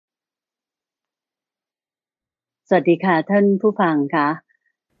สวัสดีค่ะท่านผู้ฟังค่ะ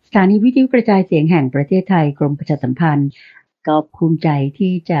สถานีวิทยุกระจายเสียงแห่งประเทศไทยกรมประชาสัมพันธ์ก็ภูมิใจ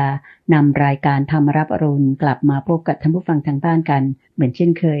ที่จะนำรายการธรรมรับอรุณกลับมาพบกับท่านผู้ฟังทางบ้านกันเหมือนเช่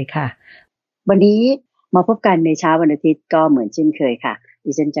นเคยค่ะวันนี้มาพบกันในเช้าวันอาทิตย์ก็เหมือนเช่นเคยค่ะ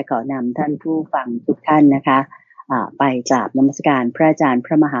ดิฉันจะขอนำท่านผู้ฟังทุกท่านนะคะไปกราบนมัสการพระอาจารย์พ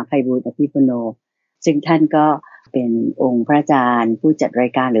ระมหาไพบูลย์อภิปุโนซึ่งท่านก็เป็นองค์พระอาจารย์ผู้จัดรา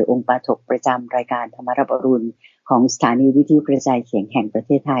ยการหรือองค์ปาฐกประจำรายการธรรมรับอรุณของสถานีวิทยุกระจายเสียงแห่งประเท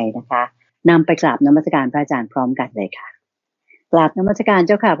ศไทยนะคะนำไปกราบนมัสการพระอาจารย์พร้อมกันเลยค่ะกราบนมัสการเ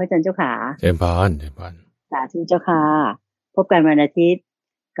จ้าค่ะพระอาจารย์เจ้าค่ะเจริญพรสาธุเจ้าค่ะพบกันวันอาทิตย์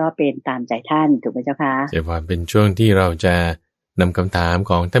ก็เป็นตามใจท่านถูกไหมเจ้าค่ะเจริญพรเป็นช่วงที่เราจะนำคำถาม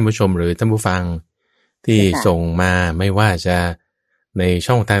ของท่านผู้ชมหรือท่านผู้ฟังที่ส่งมาไม่ว่าจะใน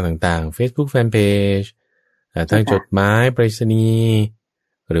ช่องทางต่างๆ Facebook Fanpage ทางจดหมายไปรษณีย์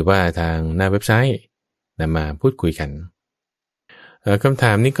หรือว่าทางหน้าเว็บไซต์นำมาพูดคุยกันคำถ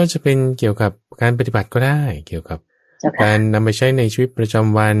ามนี้ก็จะเป็นเกี่ยวกับการปฏิบัติก็ได้เกี่ยวกับการนำไปใช้ในชีวิตประจ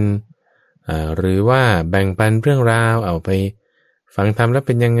ำวันหรือว่าแบ่งปันเรื่องราวเอาไปฟังธรรมแล้วเ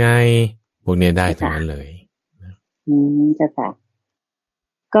ป็นยังไงพวกนี้ได้ทั้งนั้นเลยเจ้าค่ะ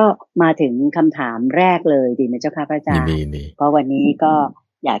ก็มาถึงคำถามแรกเลยดีไหมเจ้าค่ะพระอาจารย์เพราะวันนี้ก็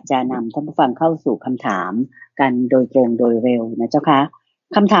อยากจะนำท่านผู้ฟังเข้าสู่คำถามกันโดยตรงโดยเร็วนะเจ้าค่ะ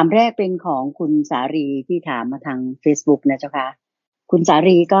คำถามแรกเป็นของคุณสารีที่ถามมาทาง Facebook นะเจ้าค่ะคุณสา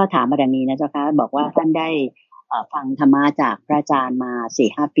รีก็ถามมาดังนี้นะเจ้าค่ะบอกว่าท่านได้ฟังธรรมะจากพระอาจารย์มา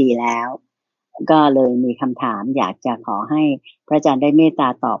 4-5 ปีแล้วก็เลยมีคำถามอยากจะขอให้พระอาจารย์ได้เมตตา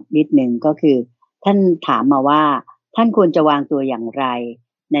ตอบนิดนึงก็คือท่านถามมาว่าท่านควรจะวางตัวอย่างไร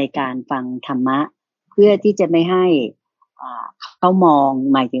ในการฟังธรรมะเพื่อที่จะไม่ให้เขามอง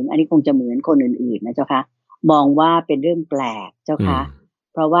หมายถึงอันนี้คงจะเหมือนคนอื่นๆนะเจ้าค่ะมองว่าเป็นเรื่องแปลกเจ้าค่ะ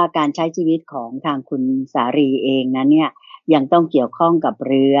เพราะว่าการใช้ชีวิตของทางคุณสารีเองนั้นเนี่ยยังต้องเกี่ยวข้องกับ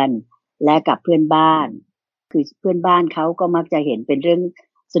เรือนและกับเพื่อนบ้านคือเพื่อนบ้านเขาก็มักจะเห็นเป็นเรื่อง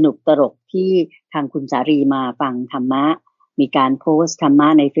สนุกตลกที่ทางคุณสารีมาฟังธรรมะมีการโพสต์ธรรมะ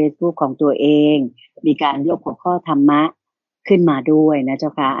ใน Facebook ของตัวเองมีการยกหัวข้อธรรมะขึ้นมาด้วยนะเจ้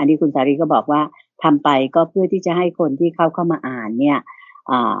าค่ะอันนี้คุณสารีก็บอกว่าทำไปก็เพื่อที่จะให้คนที่เข้ามาอ่านเนี่ย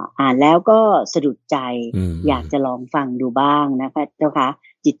อ่านแล้วก็สะดุดใจอยากจะลองฟังดูบ้างนะคะเจ้าค่ะ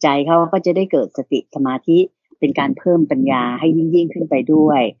จิตใจเขาก็จะได้เกิดสติสมาธิเป็นการเพิ่มปัญญาให้ยิ่งขึ้นไปด้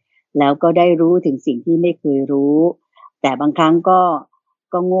วยแล้วก็ได้รู้ถึงสิ่งที่ไม่เคยรู้แต่บางครั้ง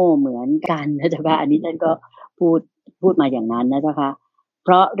ก็โง่เหมือนกันนะเจ้าค่ะอันนี้ท่านก็พูดมาอย่างนั้นนะเจ้าค่ะเพ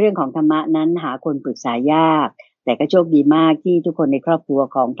ราะเรื่องของธรรมะนั้นหาคนปรึกษายากแต่ก็โชคดีมากที่ทุกคนในครอบครัว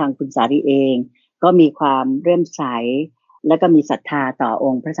ของทางคุณสารีเองก็มีความเลื่อมใสและก็มีศรัทธาต่ออ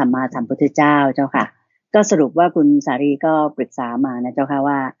งค์พระสัมมาสัมพุทธเจ้าเจ้าค่ะก็สรุปว่าคุณสารีก็ปรึกษามานะเจ้าค่ะ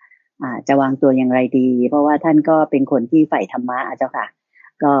ว่าจะวางตัวอย่างไรดีเพราะว่าท่านก็เป็นคนที่ใฝ่ธรรมะเจ้าค่ะ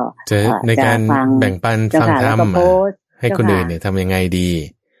ก็ในการแบ่งปันฟังธรรมให้คนอื่นเนี่ยทำยังไงดี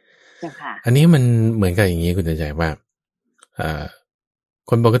อันนี้มันเหมือนกับอย่างนี้คุณใจว่า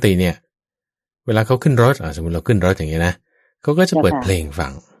คนปกติเนี่ยเวลาเขาขึ้นรถสมมติเราขึ้นรถอย่างเงี้ยนะเขาก็จะเปิดเพลงฟั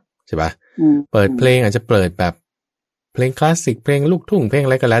งใช่ปะเปิดเพลงอาจจะเปิดแบบเพลงคลาสสิกเพลงลูกทุ่งเพลงอะ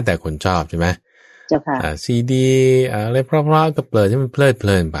ไรก็แล้วแต่คนชอบใช่ไหมซีดีอะไรเพราะๆก็เปิดให้มันเพลิดเพ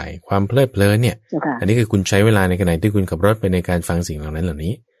ลินไปความเพลิดเพลินเนี่ยอันนี้คือคุณใช้เวลาในขณะที่คุณขับรถไปในการฟังสิ่งเหล่านั้นเหล่า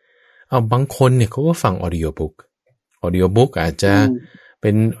นี้บางคนเนี่ยเขาก็ฟังออดิโอบุ๊กอาจจะเป็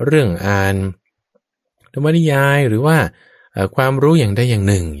นเรื่องอ่านนวนิยายหรือว่าความรู้อย่างใดอย่าง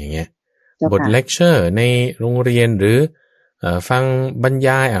หนึ่งอย่างเงี้ยบทเลคเชอร์ในโรงเรียนหรือฟังบรรย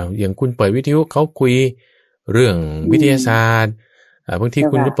ายอย่างคุณเปิดวิทยุเขาคุยเรื่องวิทยาศาสตร์บางที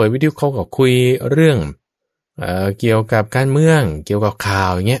คุณก็เปิดวิทยุเขาก็คุยเรื่องเกี่ยวกับการเมืองเกี่ยวกับข่า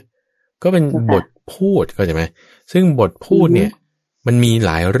วอย่างเงี้ยก็เป็นบทพูดเข้าใจไหมซึ่งบทพูดเนี่ยมันมีห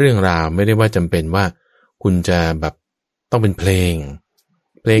ลายเรื่องราวไม่ได้ว่าจำเป็นว่าคุณจะแบบต้องเป็นเพลง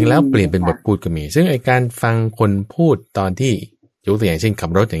แล้วเปลี่ยนเป็นบทพูดก็มีซึ่งไอการฟังคนพูดตอนที่ยกตัวอย่างเช่นขับ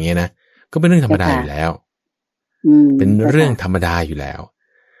รถอย่างเงี้ยนะก็เป็นเรื่องธรรมดาอยู่แล้วเป็นเรื่องธรรมดาอยู่แล้ว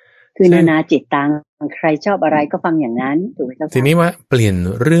คือนานาจิตตังใครชอบอะไรก็ฟังอย่างนั้นถูกไหมเจ้าค่ะทีนี้ว่าเปลี่ยน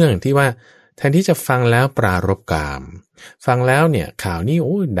เรื่องที่ว่าแทนที่จะฟังแล้วปรารภกามฟังแล้วเนี่ยข่าวนี้โ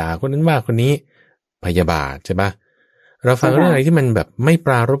อ้ด่าคนนั้นว่าคนนี้พยาบาทใช่ปะเราฟังเรื่องอะไรที่มันแบบไม่ป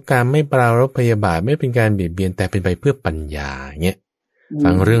รารภกามไม่ปรารภพยาบาทไม่เป็นการเบียดเบียนแต่เป็นไปเพื่อปัญญาเงี้ยฟั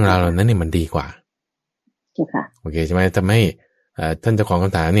งเรื่องราวเหล่านั้นเนี่ยมันดีกว่าโอเคใช่ไหมทำให้ท่านเจ้าของค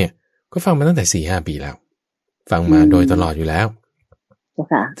ำถามเนี่ยก็ฟังมาตั้งแต่ 4-5 ปีแล้วฟังมาโดยตลอดอยู่แล้ว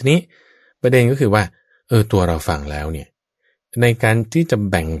ทีนี้ประเด็นก็คือว่าตัวเราฟังแล้วเนี่ยในการที่จะ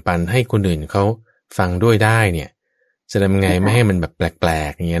แบ่งปันให้คนอื่นเขาฟังด้วยได้เนี่ยจะทำไงไม่ให้มันแบบแปล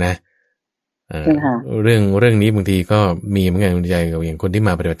กๆอย่างเงี้ยนะ เรื่องนี้บางทีก็มีเหมือนกันใจอย่างคนที่ม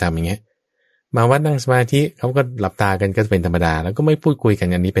าปฏิบัติธรรมอย่างเงี้ยมาวัดนั่งสมาธิเขาก็หลับตากันก็เป็นธรรมดาแล้วก็ไม่พูดคุยกัน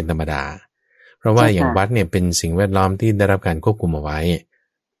อันนี้เป็นธรรมดาเพราะว่าอย่างวัดเนี่ยเป็นสิ่งแวดล้อมที่ได้รับการควบคุมเอาไว้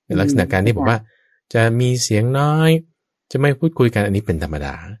ในลักษณะการที่บอกว่าจะมีเสียงน้อยจะไม่พูดคุยกันอันนี้เป็นธรรมด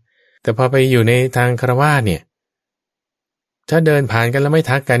าแต่พอไปอยู่ในทางฆราวาสเนี่ยถ้าเดินผ่านกันแล้วไม่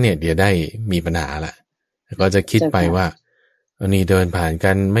ทักกันเนี่ยเดี๋ยวได้มีปัญหาละก็จะคิดไปว่าอันนี้เดินผ่าน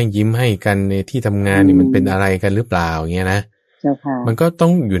กันไม่ยิ้มให้กันในที่ทำงานนี่มันเป็นอะไรกันหรือเปล่าอย่างเงี้ยนะมันก็ต้อ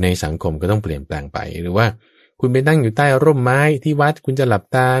งอยู่ในสังคมก็ต้องเปลี่ยนแปลงไปหรือว่าคุณไปนั่งอยู่ใต้ร่มไม้ที่วัดคุณจะหลับ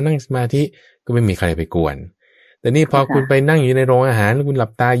ตานั่งสมาธิก็ไม่มีใครไปกวนแต่นี่พอคุณไปนั่งอยู่ในโรงอาหารแล้วคุณหลั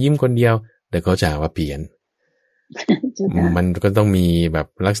บตายิ้มคนเดียวเดี๋ยวเขาจะว่าเพี้ยนมันก็ต้องมีแบบ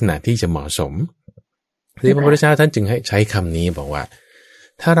ลักษณะที่จะเหมาะสมที่พระพุทธเจ้าท่านจึงให้ใช้คำนี้บอกว่า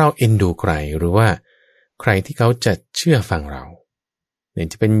ถ้าเราเอ็นดูใครหรือว่าใครที่เขาจะเชื่อฟังเราเนี่ย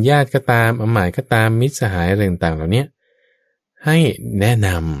จะเป็นญาติก็ตามอหมายก็ตามมิตรสหายอะไรต่างๆเหล่านี้ให้แนะน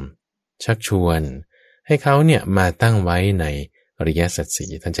ำชักชวนให้เขาเนี่ยมาตั้งไว้ในอริยสัจสี่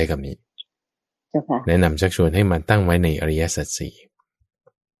ท่านใช้คำนี้แนะนำชักชวนให้มาตั้งไว้ในอริยสัจสี่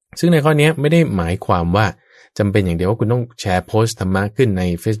ซึ่งในข้อนี้ไม่ได้หมายความว่าจำเป็นอย่างเดียวว่าคุณต้องแชร์โพสต์ธรรมะขึ้นใน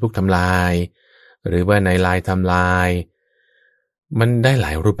Facebook ทำลายหรือว่าใน LINE ทำลายมันได้หล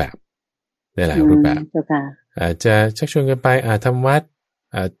ายรูปแบบได้หลายรูปแบบอาจจะชักชวนกันไปทำวัด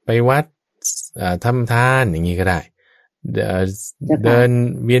ไปวัดทำทานอย่างนี้ก็ได้เดิน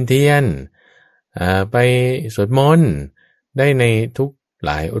เวียนเทียนไปสวดมนต์ได้ในทุกห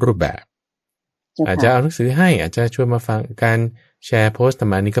ลายรูปแบบอาจจะเอาหนังสือให้อาจจะชวนมาฟังการแชร์โพสต์ธร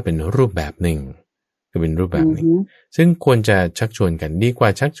รมะนี่ก็เป็นรูปแบบหนึ่งก็เป็นรูปแบบหนึ่งซึ่งควรจะชักชวนกันดีกว่า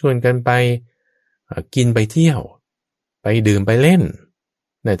ชักชวนกันไปกินไปเที่ยวไปดื่มไปเล่น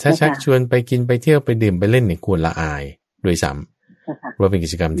แต่ถ้าชักชวนไปกินไปเที่ยวไปดื่มไปเล่นเนี่ยควรละอายโดยซ้ำว่าเป็นกิ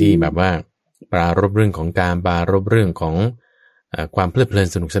จกรรมที่แบบว่าปรารภเรื่องของการปรารภเรื่องของความเพลิดเพลิน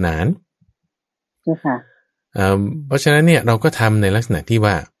สนุกสนานเพราะฉะนั้นเนี่ยเราก็ทำในลักษณะที่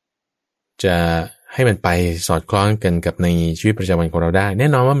ว่าจะให้มันไปสอดคล้องกันกับในชีวิตประจำวันของเราได้แน่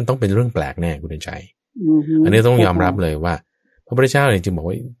นอนว่ามันต้องเป็นเรื่องแปลกแน่คุณเดินใจอันนี้ต้องยอมรับเลยว่าพระพุทธเจ้าเนี่ยจึงบอก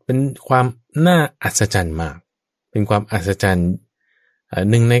ว่าเป็นความน่าอัศจรรย์มากเป็นความอัศจรรย์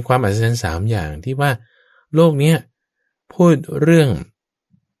หนึ่งในความอัศจรรย์3อย่างที่ว่าโลกเนี้ยพูดเรื่อง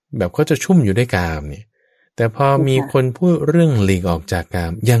แบบเขาจะชุ่มอยู่ด้วยกามเนี่ยแต่พอมีคนพูดเรื่องหลีกออกจากกา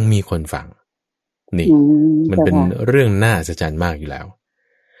มยังมีคนฟังนี่มันเป็นเรื่องน่าอัศจรรย์มากอยู่แล้ว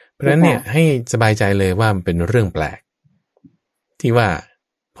เพราะฉะนั้นเนี่ยให้สบายใจเลยว่ามันเป็นเรื่องแปลกที่ว่า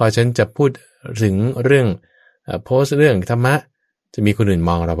พอฉันจะพูดถึงเรื่องโพสต์เรื่องธรรมะจะมีคนอื่นม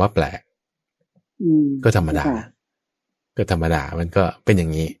องเราว่าแปลกก็ธรรมดาก็ธรรมดามันก็เป็นอย่า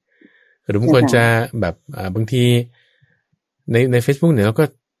งนี้หรือบางคนจะแบบบางทีใน Facebook เนี่ยเราก็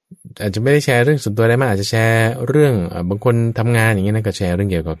อาจจะไม่ได้แชร์เรื่องส่วนตัวได้มากอาจจะแชร์เรื่องบางคนทำงานอย่างเงี้ยนะก็แชร์เรื่อง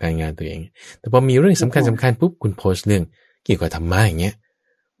เกี่ยวกับการงานตัวเองแต่พอมีเรื่องสำคัญปุ๊บคุณโพสต์เรื่องเกี่ยวกับธรรมะอย่างเงี้ย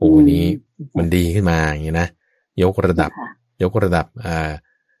โอ้นี้มันดีขึ้นมาอย่างเงี้ยนะยกระดับ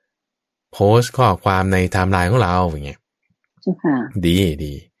โพสต์ข้อความในไทม์ไลน์ของเราอย่างเงี้ย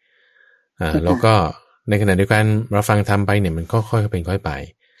ดีแล้วก็ในขณะเดียวกันเราฟังทำไปเนี่ยมันก็ค่อยเป็นค่อยไป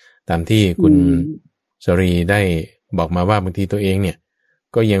ตามที่คุณสรีได้บอกมาว่าบางทีตัวเองเนี่ย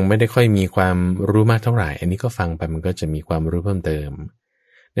ก็ยังไม่ได้ค่อยมีความรู้มากเท่าไหร่อันนี้ก็ฟังไปมันก็จะมีความรู้เพิ่มเติม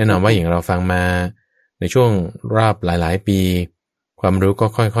แน่นอนว่าอย่างเราฟังมาในช่วงรอบหลายๆปีความรู้ก็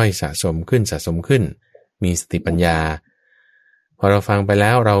ค่อยๆสะสมขึ้นมีสติปัญญาพอเราฟังไปแ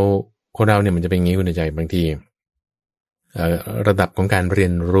ล้วคนเราเนี่ยมันจะเป็นอย่างนี้คุณใจบางทีระดับของการเรีย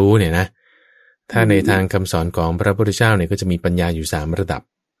นรู้เนี่ยนะถ้าในทางคำสอนของพระพุทธเจ้าเนี่ยก็จะมีปัญญาอยู่3ระดับ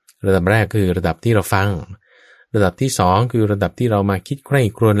แรกคือระดับที่เราฟังระดับที่2คือระดับที่เรามาคิดใคร่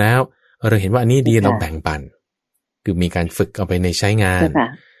ครวญแล้วเราเห็นว่าอันนี้ดีเราแบ่งปันคือมีการฝึกเอาไปในใช้งาน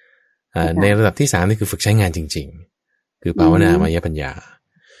ในระดับที่3นี่คือฝึกใช้งานจริงๆคือภาวนามายปัญญา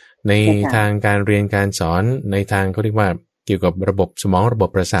ในทางการเรียนการสอนในทางเขาเรียกว่าเกี่ยวกับระบบสมองระบบ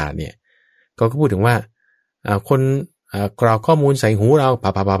ประสาทเนี่ยก็พูดถึงว่าคนกรอกข้อมูลใส่หูเราพ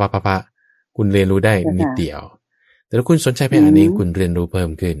ะคุณเรียนรู้ได้นิดเดียวแต่ถ้าคุณสนใจไปอ่านเองคุณเรียนรู้เพิ่ม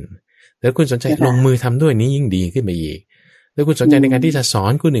ขึ้นแต่ถ้าคุณสนใจลงมือทำด้วยนี้ยิ่งดีขึ้นไปอีกแล้วคุณสนใจในการที่จะสอ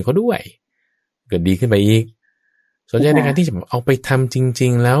นคนอื่นเขาด้วยก็ดีขึ้นไปอีกสนใจในการที่จะเอาไปทำจริ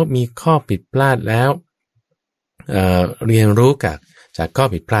งๆแล้วมีข้อผิดพลาดแล้วเรียนรู้จากข้อ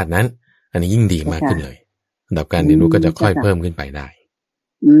ผิดพลาดนั้นอันนี้ยิ่งดีมากขึ้นเลยระดับการเรียนรู้ก็จะค่อยเพิ่มขึ้นไปได้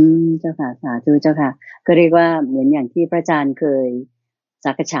เจ้าค่ะสาธุเจ้าค่ะก็เรียกว่าเหมือนอย่างที่พระอาจารย์เคย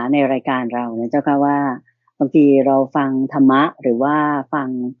สักษาในรายการเรานะเจ้าค่ะว่าบางทีเราฟังธรรมะหรือว่าฟัง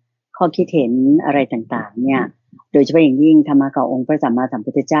ข้อคิดเห็นอะไรต่างๆเนี่ยโดยเฉพาะอย่างยิ่งธรรมะขององค์พระสัมมาสัม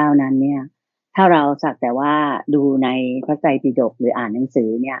พุทธเจ้านั้นเนี่ย ถ้าเราสักแต่ว่าดูในพระไตรปิฎกหรืออ่านหนังสือ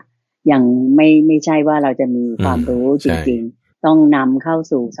เนี่ยยังไม่ใช่ว่าเราจะมีความรู้จริงๆต้องนำเข้า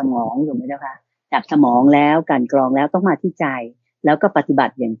สู่สมองถูกไหมเจ้าคะจากสมองแล้วการกรองแล้วต้องมาที่ใจแล้วก็ปฏิบั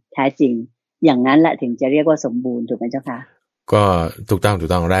ติอย่างแท้จริงอย่างนั้นแหละถึงจะเรียกว่าสมบูรณ์ถูกไหมเจ้าคะก็ถูกต้อ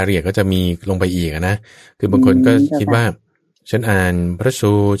งรายละเอียดก็จะมีลงไปอีกนะคือบางคนก็คิดว่าฉันอ่านพระ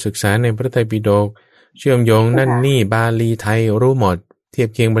สูตรศึกษาในพระไตรปิฎกเชื่อมโยงนั่นนี่บาลีไทยรู้หมดเทียบ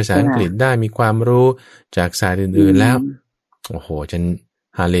เคียงภาษาอังกฤษได้มีความรู้จากศาสตร์อื่นๆแล้วโอ้โหฉัน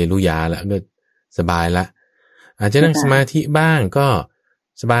ฮาเลลูยาละก็สบายละอาจจะนั่งสมาธิบ้างก็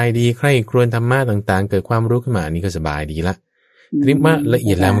สบายดีใคร่ครวญธรรมะต่างๆเกิดความรู้ขึ้นมาอันนี้ก็สบายดีละทีนี้ว่าละเ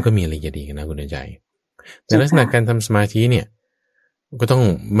อียดแล้วมันก็มีละเอียดอีกนะคุณใจแต่ลักษณะการทำสมาธิเนี่ยก็ต้อง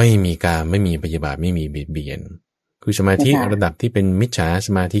ไม่มีการไม่มีพยาบาทไม่มีเบียดเบียนคือสมาธิระดับที่เป็นมิจฉาส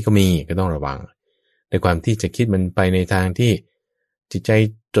มาธิก็มีก็ต้องระวังในความที่จะคิดมันไปในทางที่จิตใจ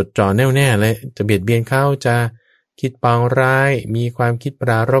จดจ่อแน่วแน่เลยจะเบียดเบียนเขาจะคิดปองร้ายมีความคิดป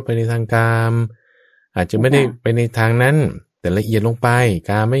รารภไปในทางกามอาจจะไม่ได้ไปในทางนั้นแต่ละเอียดลงไป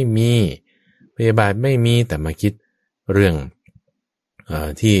กามไม่มีพยาบาทไม่มีแต่มาคิดเรื่อง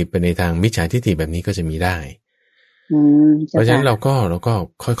ที่เป็นในทางมิจฉาทิฏฐิแบบนี้ก็จะมีได้เพราะฉะนั้นเราก็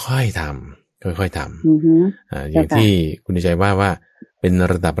ค่อยๆทำอย่างที่คุณใจว่าเป็น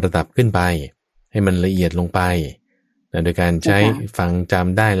ระดับขึ้นไปให้มันละเอียดลงไปโดยการใช้ฟังจ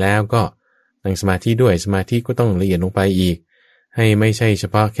ำได้แล้วก็นั่งสมาธิด้วยสมาธิก็ต้องละเอียดลงไปอีกให้ไม่ใช่เฉ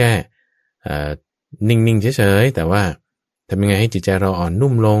พาะแค่นิ่งๆเฉยๆแต่ว่าทำยังไงให้จิตใจเราอ่อน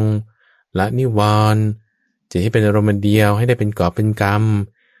นุ่มลงละนิวรณ์จะให้เป็นอารมณ์เดียวให้ได้เป็นกอบเป็นกรรม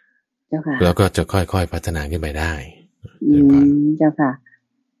แล้วก็จะค่อยๆพัฒนาขึ้นไปได้เจ้าค่ะ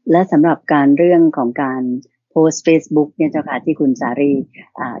และสำหรับการเรื่องของการโพสต์ Facebook เนี่ยเจ้าค่ะที่คุณสารี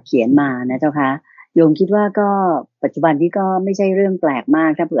เขียนมานะเจ้าค่ะโยมคิดว่าก็ปัจจุบันที่ก็ไม่ใช่เรื่องแปลกมา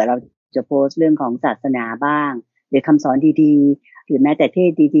กถ้าเผื่อเราจะโพสต์เรื่องของศาสนาบ้างหรือคำสอนดีๆหรือแม้แต่เท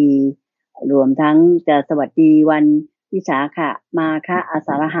ศดีๆรวมทั้งจะสวัสดีวันวิสาขะมาฆะอาส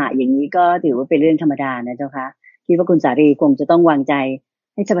าฬหะอย่างนี้ก็ถือว่าเป็นเรื่องธรรมดานะเจ้าค่ะคิดว่าคุณสารีคงจะต้องวางใจ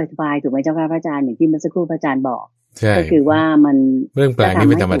ให้สบายๆถูกไหมเจ้าค่ะพระอาจารย์อย่างที่เมื่อสักครู่พระอาจารย์บอกก็คือว่ามันเรื่องแปลกนี่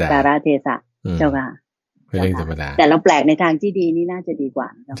เป็นธรรมดาการะเทศะเจ้าค่ะเป็นเรื่องธรรมดาแต่เราแปลกในทางที่ดีนี่น่าจะดีกว่า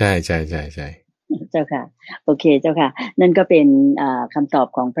ใช่เจ้าค่ะโอเคเจ้าค่ะนั่นก็เป็นคำตอบ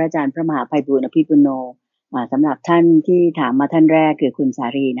ของพระอาจารย์พระมหาไพบูลย์อภิปุโนสำหรับท่านที่ถามมาท่านแรกคือคุณสา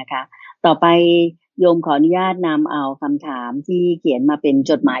รีนะคะต่อไปโยมขออนุญาตนำเอาคำถามที่เขียนมาเป็น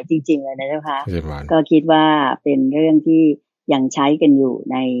จดหมายจริงๆเลยนะเจ้าค่ะก็คิดว่าเป็นเรื่องที่ยังใช้กันอยู่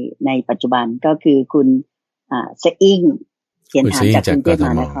ในปัจจุบันก็คือคุณเซอิงเขียนถามจากกรุงเทพม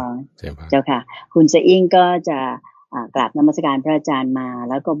หานครเจ้าค่ะคุณเซอิงก็จะกราบนมัสการพระอาจารย์มา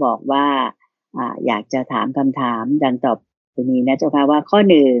แล้วก็บอกว่าอยากจะถามคำถามดังต่อไปนี้นะเจ้าค่ะว่าข้อ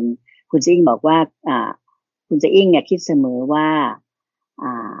หนึ่งคุณเซอิงบอกว่าคุณเซอิงเนี่ยคิดเสมอว่า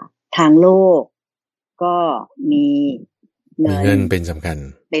ทางโลกก็มีเงินเป็นสำคัญ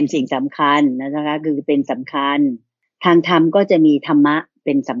เป็นสิ่งสำคัญนะเจ้าค่ะคือเป็นสำคัญทางธรรมก็จะมีธรรมะเ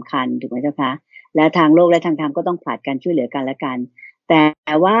ป็นสำคัญถูกไหมเจ้าคะและทางโลกและทางธรรมก็ต้องผลัดกันช่วยเหลือกันและกันแต่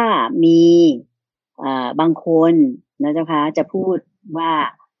ว่ามีบางคนนะเจ้าคะจะพูดว่า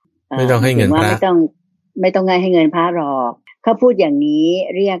ไม่ต้องให้เงินพระไม่ต้องให้เงินพระหรอกเขาพูดอย่างนี้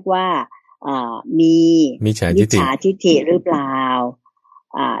เรียกว่ามีมิจฉาทิฏฐิหรือเปล่า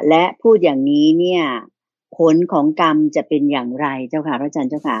และพูดอย่างนี้เนี่ยผลของกรรมจะเป็นอย่างไรเจ้าค่ะพระอาจารย์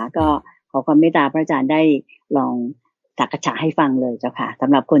เจ้าค่ะก็ขอความเมตตาพระอาจารย์ได้ลองสักษาให้ฟังเลยเจ้าค่ะส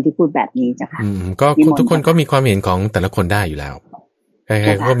ำหรับคนที่พูดแบบนี้เจ้าค่ะก็ทุกคนก็มีความเห็นของแต่ละคนได้อยู่แล้วใค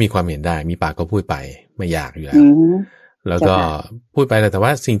รๆก็มีความเห็นได้มีปากก็พูดไปไม่ยากอยู่แล้วแล้วก็พูดไปแต่ว่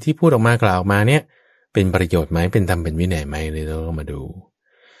าสิ่งที่พูดออกมากล่าวออกมาเนี่ยเป็นประโยชน์ไหมเป็นธรรมเป็นวินัยไหมเลยเราต้องมาดู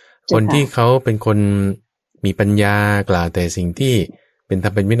คนที่เขาเป็นคนมีปัญญากล่าวแต่สิ่งที่เป็นธร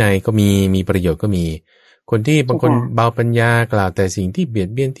รมเป็นวินัยก็มีประโยชน์ก็มีคนที่บางคนเบาปัญญากล่าวแต่สิ่งที่เบียด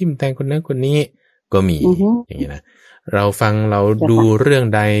เบียนทิ่มแทงคนนั้นคนนี้ก็มีอย่างนี้นะเราฟังเราดูเรื่อง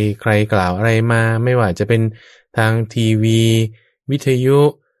ใดใครกล่าวอะไรมาไม่ว่าจะเป็นทางทีวีวิทยุ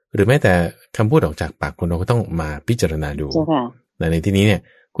หรือแม้แต่คำพูดออกจากปากคนเราก็ต้องมาพิจารณาดูในที่นี้เนี่ย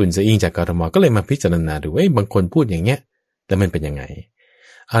คุณเซอิงจากกทมก็เลยมาพิจารณาดูว่าบางคนพูดอย่างเงี้ยแล้วมันเป็นยังไง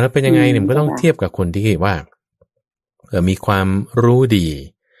แล้วเป็นยังไงเนี่ยมันก็ต้องเทียบกับคนที่ว่ามีความรู้ดี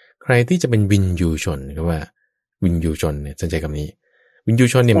ใครที่จะเป็นวินยูชนก็ว่าวินยูชนเนี่ยสนใจคำนี้วินยู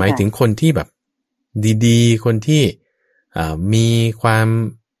ชนเนี่ยหมายถึงคนที่แบบดีๆคนที่มีความ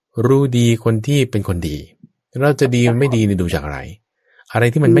รู้ดีคนที่เป็นคนดีเราจะดีไม่ดีเนี่ยดูจากอะไร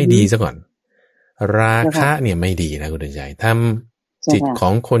ที่มันไม่ดีซะก่อนราคะเนี่ยไม่ดีนะคุณใจทำจิตขอ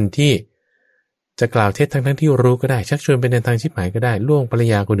งคนที่จะกล่าวเท็จทั้งที่รู้ก็ได้ชักชวนไปในทางชิบหายก็ได้ล่วงภรร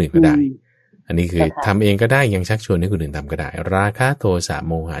ยาคนอื่นก็ได้ อันนี้คือทำเองก็ได้ยังชักชวนให้คนอื่นทำก็ได้ราคะโทสะโ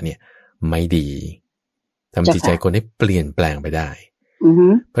มหะเนี่ยไม่ดีทำจิตใจคนให้เปลี่ยนแปลงไปได้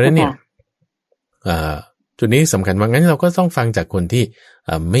เพราะฉะนั้นเนี่ยจุดนี้สำคัญว่างั้นเราก็ต้องฟังจากคนที่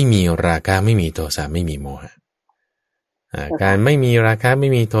ไม่มีราคะไม่มีโทสะไม่มีโมหะการไม่มีราคะไม่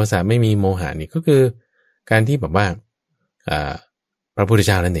มีโทสะไม่มีโมหะนี่ก็คือการที่แบบว่าพระพุทธเ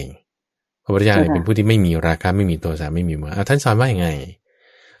จ้านั่นเองพระพุทธเจ้าเนี่ยเป็นผู้ที่ไม่มีราคะไม่มีโทสะไม่มีโมหะท่านสอนว่าอย่างไง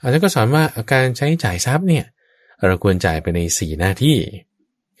ท่านก็สอนว่าการใช้จ่ายทรัพย์เนี่ยเราควรจ่ายไปใน4หน้าที่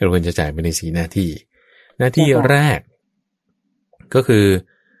เราควรจะจ่ายไปใน4หน้าที่หน้าที่แรกก็คือ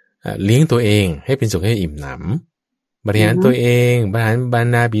เลี้ยงตัวเองให้เป็นสุขให้อิ่มหนำบริหารตัวเองบริหารบรร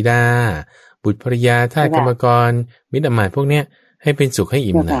ดาบิดาบุตรภริยาทาสกรรมกรมิตรอมาตย์พวกเนี้ยให้เป็นสุขให้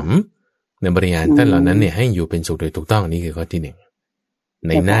อิ่มหนำในบริหารท่านเหล่านั้นเนี่ยให้อยู่เป็นสุขโดยถูกต้องนี่คือข้อที่1ใ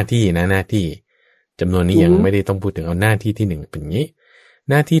นหน้าที่นะหน้าที่จำนวนนี้ยังไม่ได้ต้องพูดถึงเอาหน้าที่ที่1เป็นอย่างนี้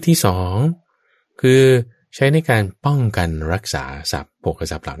หน้าที่ที่2คือใช้ในการป้องกันรักษาทรัพย์โภค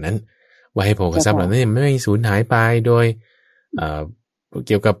ทรัพย์เหล่านั้นไว้ให้โภคทรัพย์เหล่านั้นไม่สูญหายไปโดยเ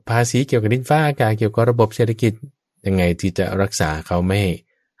กี่ยวกับภาษีเกี่ยวกับดินฟ้าอากาศเกี่ยวกับระบบเศรษฐกิจยังไงที่จะรักษาเขาไม่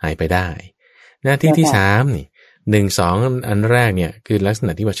หายไปได้หน้าที่ที่3นี่1 2อันแรกเนี่ยคือลักษณ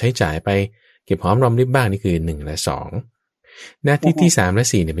ะที่ว่าใช้จ่ายไปเก็บหอมรอมริบบ้างนี่คือ1และ2หน้าที่ที่3และ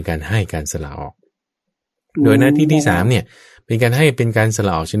4เนี่ยเป็นการให้การสละออกโดยหน้าที่ที่3เนี่ยเป็นการให้เป็นการสล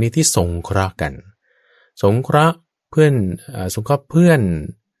ะออกชนิดที่สงเคราะห์กันสงเคราะห์เพื่อนสงเคราะห์เพื่อน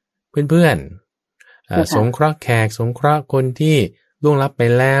สงเคราะห์แขกสงเคราะห์คนที่ล่วงลับไป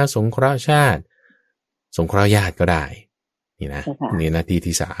แล้วสงเคราะห์ชาติสงเคราะห์ญาติก็ได้นี่นะนี่หน้าที่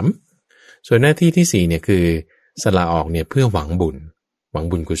ที่3ส่วนหน้าที่ที่4เนี่ยคือสละออกเนี่ยเพื่อหวัง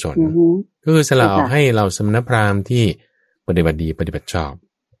บุญกุศลก็คือสละออกให้เราสมณพราหมณ์ที่ปฏิบัติดีปฏิบัติชอบ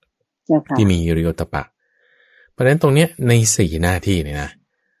ที่มีฮิริโอตปะเพราะฉะนั้นตรงเนี้ยใน4หน้าที่เนี่ยนะ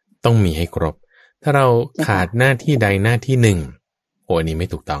ต้องมีให้ครบถ้าเราขาดหน้าที่ใดหน้าที่1อันนี้ไม่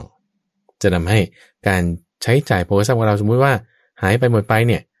ถูกต้องจะทำให้การใช้จ่ายโภคทรัพย์ของเราสมมุติว่าหายไปหมดไป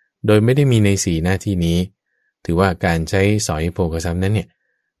เนี่ยโดยไม่ได้มีใน4หน้าที่นี้ถือว่าการใช้สอยโภคทรัพย์นั้นเนี่ย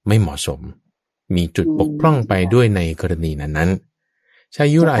ไม่เหมาะสมมีจุดบกพร่องไปด้วยในกรณีนั้นๆชาย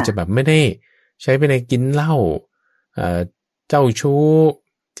ยุเราอาจจะแบบไม่ได้ใช้ไปในกินเหล้าเจ้าชู้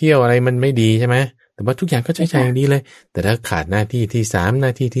เที่ยวอะไรมันไม่ดีใช่ไหมแต่ว่าทุกอย่างก็ใช้จ่ายอย่างดีเลยแต่ถ้าขาดหน้าที่ที่3หน้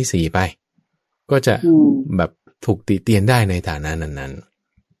าที่ที่4ไปก็จะแบบถูกติเตียนได้ในฐานะนั้น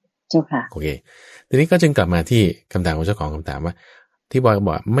ๆเจ้าค่ะโอเคทีนี้ก็จึงกลับมาที่คำถามของเจ้าของคำถามว่าที่บอก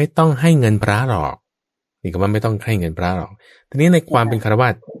ไม่ต้องให้เงินพระหรอกนี่ก็ว่าไม่ต้องให้เงินพระหรอกทีนี้ในความเป็นคฤหั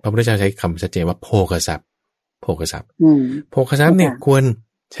สถ์พระพุทธเจ้าใช้คำชัดเจนว่าโภคทรัพย์โภคทรัพย์เนี่ยควร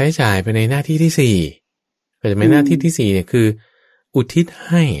ใช้จ่ายไปในหน้าที่ที่4ก็จะเป็นหน้าที่ที่4เนี่ยคืออุทิศใ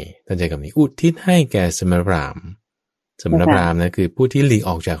ห้ตั้งใจกับนี้อุทิศให้แก่สมณพราหมณ์นะคือผู้ที่หลีก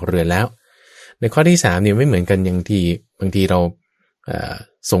ออกจากเรือนแล้วในข้อที่3เนี่ยไม่เหมือนกันอย่างที่บางทีเรา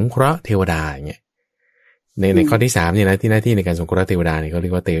สงเคราะห์เทวดาอย่างเงี้ยในข้อที่3เนี่ยนะที่หน้าที่ในการสงเคราะห์เทวดาเนี่ยเขาเรี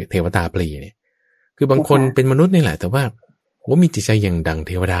ยกว่าเทวตาปลีเนี่ยคือบางคนเป็นมนุษย์นี่แหละแต่ว่ามีจิตใจอย่างดังเ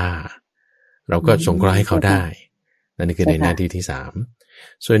ทวดาเราก็สงเคราะห์ให้เขาได้นั่นคือในหน้าที่ที่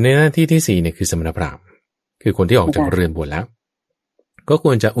3ส่วนในหน้าที่ที่4เนี่ยคือสมณพราหมณ์คือคนที่ออกจากเรือนบวชแล้วก็ค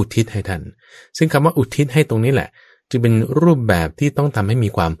วรจะอุทิศให้ท่านซึ่งคำว่าอุทิศให้ตรงนี้แหละจะเป็นรูปแบบที่ต้องทำให้มี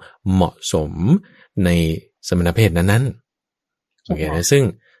ความเหมาะสมในสมณเพศนั้นๆโอเคนะซึ่ง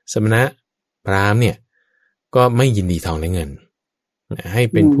สมณพราหมณ์เนี่ยก็ไม่ยินดีทองและเงินให้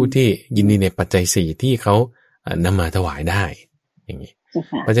เป็นผู้ที่ยินดีในปัจจัย4ที่เขานำมาถวายได้อย่างนี้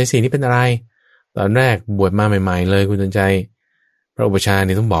ปัจจัย4นี้เป็นอะไรตอนแรกบวชมาใหม่ๆเลยคุณสนใจพระอุปชาเ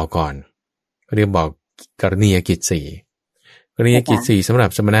นี่ยต้องบอกก่อนเรียกบอกกรณียกิจ4กรณียกิจ4สำหรับ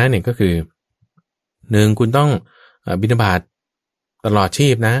สมณะเนี่ยก็คือ1คุณต้องบิณฑบาตตลอดชี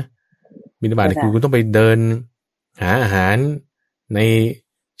พนะบิณฑบาตคือคุณต้องไปเดินหาอาหารใน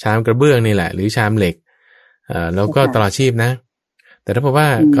ชามกระเบื้องนี่แหละหรือชามเหล็กแล้วก็ตลอดชีพนะแต่ถ้าบอกว่า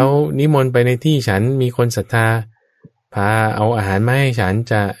เขานิมนต์ไปในที่ฉันมีคนศรัทธาพาเอาอาหารมาให้ฉัน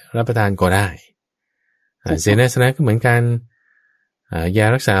จะรับประทานก็ได้เสนาสนะก็เหมือนกันยา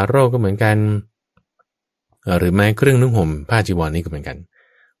รักษาโรคก็เหมือนกันหรือแม้เครื่องนุ่งห่มผ้าจีวรนี่ก็เหมือนกัน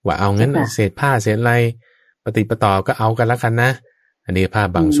ว่าเอางั้นเศษผ้าเศษอะไรปฏิปต่อก็เอากันละกันนะอันนี้ผ้า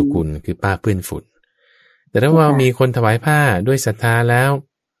บางสุกุลคือผ้าเปื้อนฝุ่นแต่ถ้าว่ามีคนถวายผ้าด้วยศรัทธาแล้ว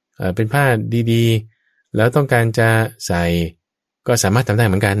เป็นผ้าดีๆแล้วต้องการจะใส่ก็สามารถทำได้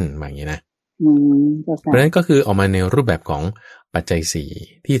เหมือนกันอย่างนี้นะเพราะฉะนั้นก็คือออกมาในรูปแบบของปัจจัย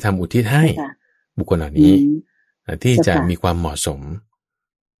4ที่ทำอุทิศให้บุคคลเหล่านี้ที่จะมีความเหมาะสม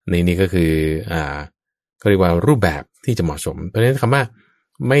ในนี้ก็คือก็เรียกว่ารูปแบบที่จะเหมาะสมเพราะฉะนั้นคำว่า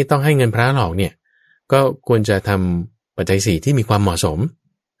ไม่ต้องให้เงินพระหรอกเนี่ยก็ควรจะทำปัจจัย4ที่มีความเหมาะสม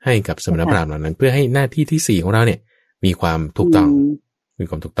ให้กับสมณพราหมณ์เหล่านั้นเพื่อให้หน้าที่ที่4ของเราเนี่ยมีความถูกต้อง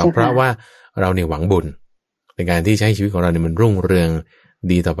เพราะว่าเราเนี่ยหวังบุญในการที่ใช้ชีวิตของเราเนี่ยมันรุ่งเรือง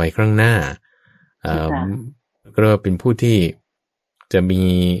ดีต่อไปข้างหน้าก็เป็นผู้ที่จะมี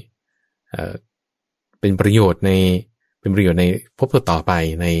เป็นประโยชน์ในภพต่อไป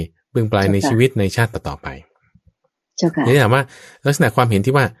ในเบื้องปลายในชีวิตในชาติต่อไปนี่ถามว่าลักษณะความเห็น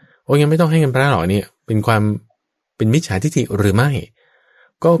ที่ว่าโอ้ยังไม่ต้องให้เงินพระหรอกเนี่ยเป็นมิจฉาทิฏฐิหรือไม่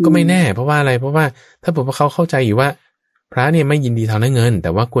ก็ไม่แน่เพราะว่าอะไรเพราะว่าถ้าผมว่าเขาเข้าใจอยู่ว่าพระเนี่ยไม่ยินดีทำเงินแ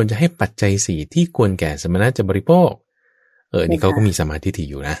ต่ว่าควรจะให้ปัจจัย4ที่ควรแก่สมณะจะบริโภคนี่เขาก็มีสมาธิถี่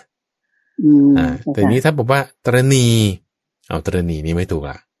อยู่นะแต่นี้ถ้าบอกว่าตรณีนี่ไม่ถูก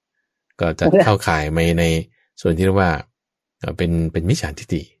ละก็จะเข้าข่ายไม่ในส่วนที่เรียกว่าเป็นมิจฉาทิฏ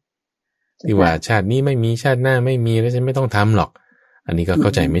ฐิที่ว่าชาตินี้ไม่มีชาติหน้าไม่มีแล้วฉันไม่ต้องทำหรอกอันนี้ก็เข้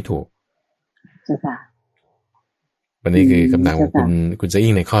าใจไม่ถูกวันนี้คือคำถามของคุณเจ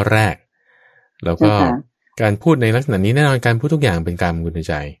อิ่งในข้อแรกแล้วก็การพูดในลักษณะนี้แน่นอนการพูดทุกอย่างเป็นกรรมคุณ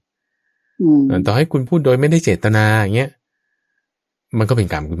ใจต่อให้คุณพูดโดยไม่ได้เจตนาอย่างเงี้ยมันก็เป็น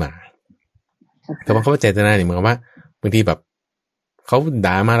กรรมขึ้นมาแต่ว่าเขาว่าเจตนาเนี่ยเหมือนว่าบางทีแบบเขา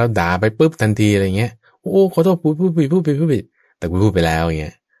ด่ามาแล้วด่าไปปุ๊บทันทีอะไรเงี้ยโอ้ขอโทษพูดแต่กูพูดไปแล้วอย่างเ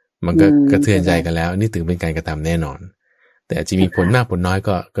งี้ยมันก็กระเทือนใจกันแล้วนี่ถือเป็นการกระทำแน่นอนแต่อาจจะมีผลมากผลน้อย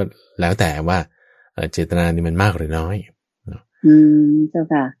ก็แล้วแต่ว่าเจตนานี่มันมากหรือน้อยเจ้า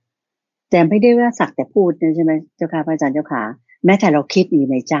ค่ะแต่ไม่ได้ว่าสักแต่พูดนะใช่ไหมเจ้าค่ะพระอาจารย์เจ้าค่ะแม้แต่เราคิดอยู่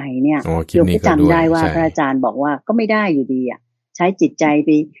ในใจเนี่ยโยมก็จำได้ว่าพระอาจารย์บอกว่าก็ไม่ได้อยู่ดีอ่ะใช้จิตใจไป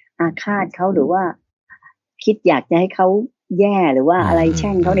อาฆาตเขาหรือว่าคิดอยากจะให้เขาแย่หรือว่าอะไรแ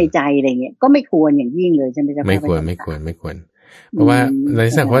ช่งเขาในใจอะไรเงี้ยก็ไม่ควรอย่างยิ่งเลยใช่ไหมเจ้าค่ะไม่ควรเพราะว่าใน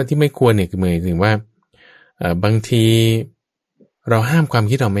สักว่าที่ไม่ควรเนี่ยคือหมายถึงว่าบางทีเราห้ามความ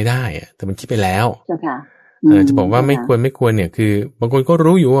คิดเราไม่ได้แต่มันคิดไปแล้วจะบอกว่าไม่ควรเนี่ยคือบางคนก็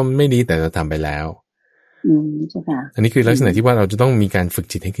รู้อยู่ว่ามันไม่ดีแต่เราทำไปแล้วอันนี้คือลักษณะที่ว่าเราจะต้องมีการฝึก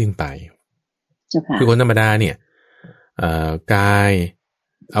จิตให้ขึ้นไปคือคนธรรมดาเนี่ยกาย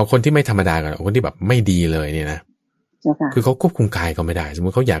เอาคนที่ไม่ธรรมดาก่อนเอาคนที่แบบไม่ดีเลยเนี่ยนะคือเขาควบคุมกายเขาไม่ได้สมม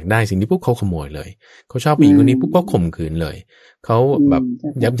ติเขาอยากได้สิ่งนี้ปุ๊บเขาขโมยเลยเขาชอบผู้หญิงคนนี้ปุ๊บก็ข่มขืนเลยเขาแบบ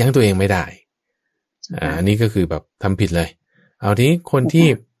ยับยั้งตัวเองไม่ได้อันนี้ก็คือแบบทำผิดเลยเอาที่คนที่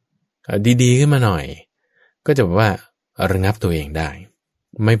ดีๆขึ้นมาหน่อยก็จะแบบว่าระงับตัวเองได้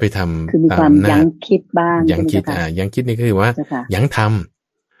ไม่ไปทำตามหน้ายังคิดบ้างยังคิดนี่คือว่ายังท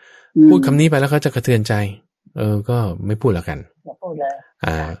ำพูดคำนี้ไปแล้วเขาจะกระเทือนใจก็ไม่พูดแล้วกัน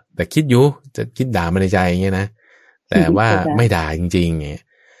แต่คิดอยู่จะคิดด่ามาในใจอย่างเงี้ยนะแต่ว่าไม่ด่าจริงๆเงี้ย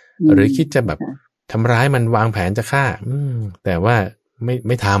หรือคิดจะแบบทำร้ายมันวางแผนจะฆ่าแต่ว่าไ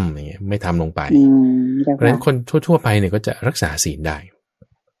ม่ทำอย่างเงี้ยไม่ทำลงไปเพราะฉะนั้นคนทั่วๆไปเนี่ยก็จะรักษาศีลได้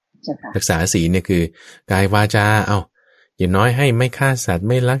รักษาศีลเนี่ยคือกายวาจาอย่างน้อยให้ไม่ฆ่าสัตว์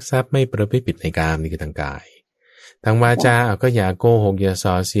ไม่ลักทรัพย์ไม่ประพฤติผิดในกามนี่คือทางกายทางวาจาก็อย่าโกหกอย่า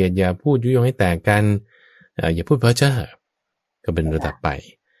ส่อเสียดอย่าพูดยุยงให้แตกกันอย่าพูดเพ้อเจ้อก็เป็นระดับไป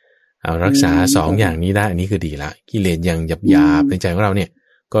รักษา2อย่างนี้ได้อันนี้คือดีละกิเลสอย่างหยาบๆในใจของเราเนี่ย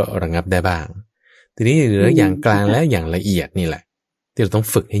ก็ระงับได้บ้างทีนี้เหลืออย่างกลางและอย่างละเอียดนี่แหละที่เราต้อง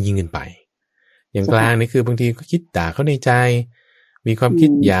ฝึกให้ยิ่งขึ้นไปอย่างกลางนี่คือบางทีก็คิดด่าเขาในใจมีความคิด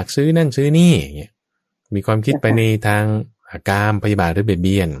อยากซื้อนั่นซื้อนี่อย่างเงี้ยมีความคิดไปในทางกามพยาบาทหรือเบียดเ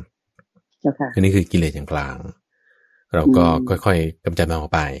บียนอันนี้คือกิเลสอย่างกลางเราก็ค่อยๆกำจัดมันออ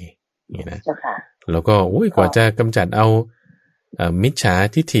กไปนี่นะแล้วก็กว่าจะกำจัดเอามิจฉา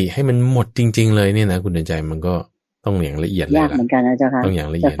ทิฏฐิให้มันหมดจริงๆเลยเนี่ยนะคุณเดินใจมันก็ต้องอย่างละเอียดเลยยากเหมือนกันนะเจ้าค่ะต้องอย่าง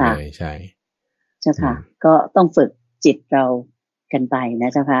ละเอียดเลยใช่เจ้าค่ะก็ต้องฝึกจิตเรากันไปนะ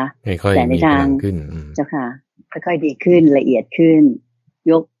เจ้าค่ะแต่ในทางขึ้นเจ้าค่ะค่อยๆดีขึ้นละเอียดขึ้นเ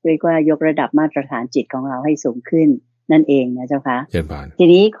รียกว่ายกระดับมาตรฐานจิตของเราให้สูงขึ้นนั่นเองนะเจ้าค่ะที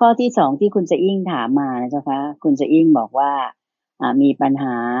นี้ข้อที่2ที่คุณจะอิ่งถามมานะเจ้าค่ะคุณจะอิ่งบอกว่ามีปัญห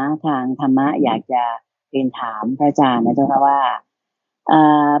าทางธรรมะอยากจะเรียนถามพระอาจารย์นะเจ้าค่ะว่า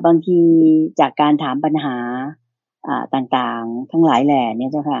บางทีจากการถามปัญหาต่างๆทั้งหลายแหล่เนี่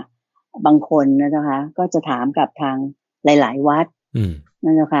ยเจ้าค่ะบางคนนะเจ้าค่ะก็จะถามกับทางหลายๆวัดน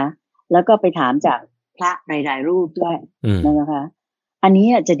ะเจ้าค่ะแล้วก็ไปถามจากพระหลายๆรูปด้วยนะเจ้าค่ะอันนี้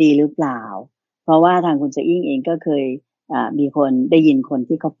จะดีหรือเปล่าเพราะว่าทางคุณจะอิ่งเองก็เคยมีคนได้ยินคน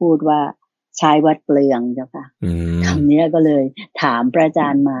ที่เขาพูดว่าใช้วัดเปลืองเจ้าค่ะคำนี้ก็เลยถามพระอาจา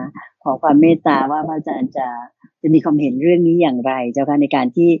รย์มาขอความเมตตาว่าพระอาจารย์จะมีความเห็นเรื่องนี้อย่างไรเจ้าค่ะในการ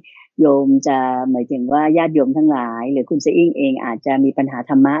ที่โยมจะหมายถึงว่าญาติโยมทั้งหลายหรือคุณเซอิ่งเองอาจจะมีปัญหา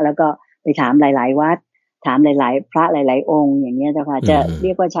ธรรมะแล้วก็ไปถามหลายๆวัดถามหลายๆพระหลายๆองค์อย่างเงี้ยเจ้าค่ะจะเรี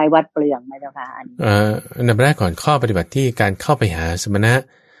ยกว่าใช้วัดเปลืองไหมเจ้าค่ะอันดับแรกก่อนข้อปฏิบัติที่การเข้าไปหาสมณะ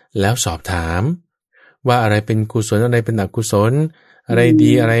แล้วสอบถามว่าอะไรเป็นกุศลอะไรเป็นอกุศล อะไร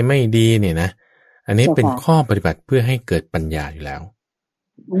ดีอะไรไม่ดีเนี่ยนะอันนี้เป็นข้อปฏิบัติเพื่อให้เกิดปัญญาอยู่แล้ว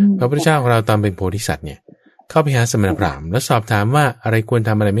พระพุทธเจ้าของเราตอนเป็นโพธิสัตว์เนี่ยเข้าไปหาสมณพราหมณ์แล้วสอบถามว่าอะไรควรท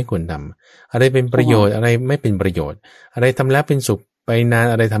ำอะไรไม่ควรทำอะไรเป็นประโยชน์อะไรไม่เป็นประโยชน์อะไรทำแล้วเป็นสุขไปนาน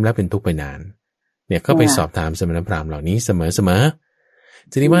อะไรทำแล้วเป็นทุกข์ไปนานเนี่ยเข้าไปสอบถามสมณพราหมณ์เหล่านี้เสมอ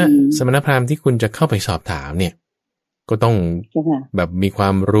ทีนี้ว่าสมณพราหมณ์ที่คุณจะเข้าไปสอบถามเนี่ยก็ต้องแบบมีควา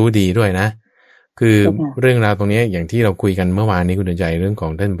มรู้ดีด้วยนะคือเรื่องราวตรงนี้อย่างที่เราคุยกันเมื่อวานนี้คุณเดินใจเรื่องขอ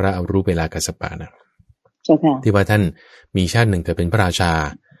งท่านพระอรูปเวลากัสสปะนะที่ว่าท่านมีชาติหนึ่งเกิดเป็นพระราชา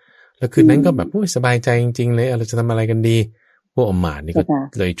แล้วคืนนั้นก็แบบโอ้ยสบายใจจริงๆเลยเราจะทำอะไรกันดีพวกอมาตย์นี่ก็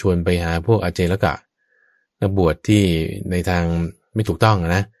เลยชวนไปหาพวกอาเจลกะนักบวชที่ในทางไม่ถูกต้อง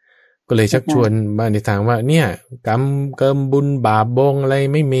นะก็เลยชักชวนมาในทางว่าเนี่ยกรรมเกิมบุญบาปบงอะไร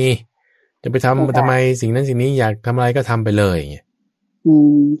ไม่มีจะไปทำไมสิ่งนั้นสิ่งนี้อยากทำอะไรก็ทำไปเลยอย่างเงี้ย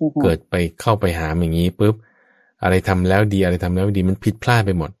เกิดไปเข้าไปหาอย่างนี้ปุ๊บอะไรทำแล้วดีอะไรทำแล้วดีมันผิดพลาดไ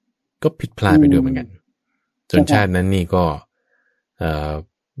ปหมดก็ผิดพลาดไปด้วยเหมือนกันจนชาตินั้นนี่ก็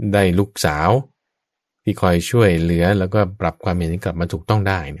ได้ลูกสาวที่คอยช่วยเหลือแล้วก็ปรับความเห็นกลับมาถูกต้อง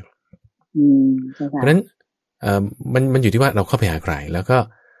ได้เนี่ยเพราะฉะนั้นมันอยู่ที่ว่าเราเข้าไปหาใครแล้วก็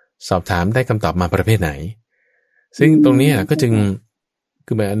สอบถามได้คำตอบมาประเภทไหนซึ่งตรงนี้ก็จึง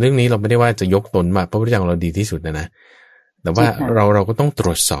คือแบบเรื่องนี้เราไม่ได้ว่าจะยกตนมาพระพุทธเจ้าเราดีที่สุดนะแต่ว่าเราก็ต้องตร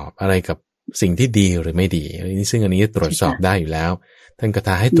วจสอบอะไรกับสิ่งที่ดีหรือไม่ดีซึ่งอันนี้ตรวจสอบได้อยู่แล้วท่านกระท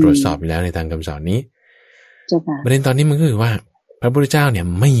าให้ตรวจสอบอยู่แล้วในทางคำสอนนี้ประเด็นตอนนี้มันก็คือว่าพระพุทธเจ้าเนี่ย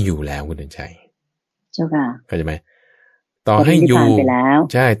ไม่อยู่แล้วคุณเดินใจเจ้าค่ะเข้าใจไหมต่อให้อยู่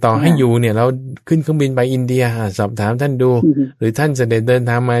ใช่ต่อให้อยู่เนี่ยเราขึ้นเครื่องบินไปอินเดียสอบถามท่านดูหรือท่านเสด็จเดิน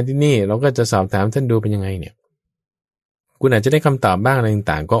ทางมาที่นี่เราก็จะสอบถามท่านดูเป็นยังไงเนี่ยคุณอาจจะได้คำตอบบ้างอะไร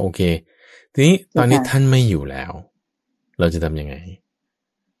ต่างๆก็โอเคทีนี้ตอนนี้ท่านไม่อยู่แล้วเราจะทำยังไง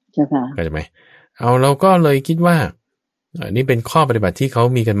เจ้าค่ะเข้าใจไหมเราก็เลยคิดว่านี่เป็นข้อปฏิบัติที่เขา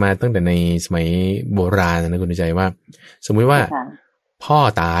มีกันมาตั้งแต่ในสมัยโบราณนะคุณใจว่าสมมุติว่าพ่อ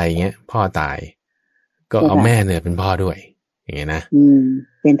ตายอย่างเงี้ยพ่อตายก็เอาแม่เนี่ยเป็นพ่อด้วยอย่างเงี้ยนะ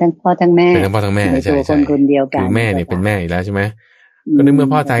เป็นทั้งพ่อทั้งแม่เป็นทั้งพ่อทั้งแม่ใช่ใช่คนเดียวกันคือแม่เนี่ยเป็นแม่อีกแล้วใช่ไหมก็ในเมื่อ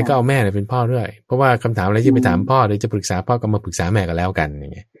พ่อตายก็เอาแม่เนี่ยเป็นพ่อด้วยเพราะว่าคำถามอะไรที่ไปถามพ่อหรือจะปรึกษาพ่อก็มาปรึกษาแม่กันแล้วกันอย่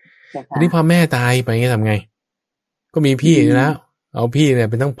างเงี้ยทีนี้พอแม่ตายไปงี้ทำไงก็มีพี่แล้วเอาพี่เนี่ย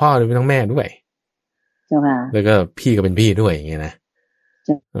เป็นทั้งพ่อหรือเป็นทั้งแม่ด้วยแล้วก็พี่ก็เป็นพี่ด้วยอย่างเงี้ยนะ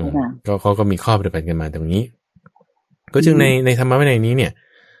ก็เขาก็มีข้อปฏิบัติกันมาตรงนี้ก็จึงในธรรมะวินัยนี้เนี่ย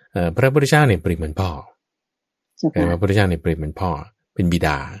พระพุทธเจ้าเนี่ยเปรียบเหมือนพ่อพระพุทธเจ้าเนี่ยเปรียบเหมือนพ่อเป็นบิด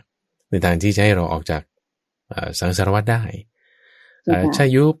าในทางที่จะให้เราออกจากสังสารวัฏได้ชา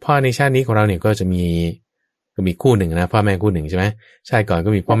ยุพ่อในชาตินี้ของเราเนี่ยก็จะมีคู่หนึ่งนะพ่อแม่คู่หนึ่งใช่ไหมชาติก่อนก็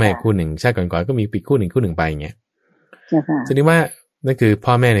มีพ่อแม่คู่หนึ่งชาติก่อนๆก็มีปีคู่หนึ่งไปอย่างเงี้ยแสดงว่านั่นคือพ่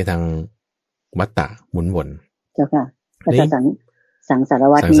อแม่ในทางวัฏฏะหมุนวนเจ้าค่ะก็จะสังสาร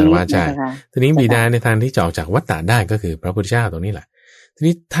วัฏใช่ทีนี้บิดาในทางที่จะออกจากวัฏฏะได้ก็คือพระพุทธเจ้าตรงนี้แหละที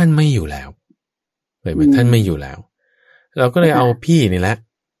นี้ท่านไม่อยู่แล้วเลยท่านไม่อยู่แล้วเราก็เลยเอาพี่นี่แหละ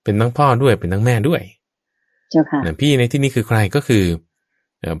เป็นทั้งพ่อด้วยเป็นทั้งแม่ด้วยเจ้าค่ะพี่ในที่นี้คือใครก็คือ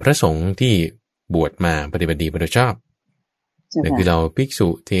พระสงฆ์ที่บวชมาปฏิบัติดีปฏิบัติชอบนั่นคือเราภิกษุ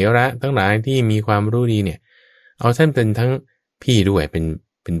เถระทั้งหลายที่มีความรู้ดีเนี่ยเอาท่านเป็นทั้งพี่ด้วยเป็น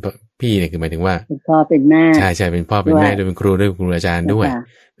พี่เนี่ยคือหมายถึงว่าเป็นพ่อเป็นแม่ใช่เป็นพ่อเป็นแม่ด้วยเป็นครูด้วยครูอาจารย์ด้วย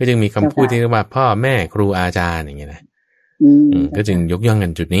ก็จึงมีคำพูดที่เรียกว่าพ่อแม่ครูอาจารย์อย่างเงี้ยนะก็จึงยกย่องกั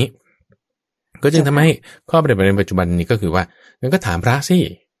นจุดนี้ก็จึงทำให้ข้อปฏิบัติในปัจจุบันนี้ก็คือว่างั้นก็ถามพระสิ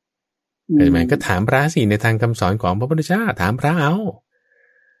ใช่ไหมก็ถามพระสิในทางคำสอนของพระพุทธเจ้าถามพระเอา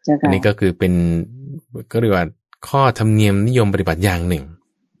อันนี้ก็คือเป็นก็เรียกว่าข้อธรรมเนียมนิยมปฏิบัติอย่างหนึ่ง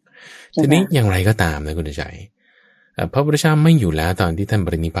ทีนี้อย่างไรก็ตามนะคุณใจพระพุทธเจ้าไม่อยู่แล้วตอนที่ท่านป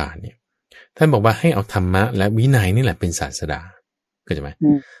รินิพพานเนี่ยท่านบอกว่าให้เอาธรรมะและวินัยนี่แหละเป็นศาสดาเข้าใจไหม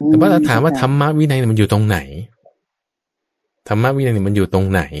แต่ว่าเราถามว่าธรรมะวินัยมันอยู่ตรงไหนธรรมะวินัยมันอยู่ตรง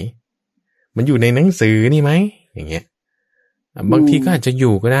ไหนมันอยู่ในหนังสือนี่ไหมอย่างเงี้ยบางทีก็อาจจะอ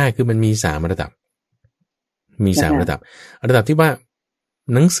ยู่ก็ได้คือมันมี3 ระดับมี3 ระดับที่ว่า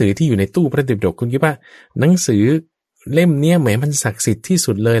หนังสือที่อยู่ในตู้พระไตรปิฎกคุณคิดว่าหนังสือเล่มเนี้ยแหมมันศักดิ์สิทธิ์ที่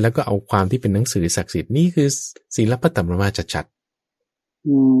สุดเลยแล้วก็เอาความที่เป็นหนังสือศักดิ์สิทธิ์นี่คือศีลปฏิบัติชัด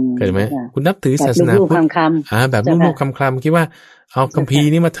ๆเข้าใจไหมคุณนับถือศาสนาพุทธแบบรูปคำคิดว่าเอาคัมภีร์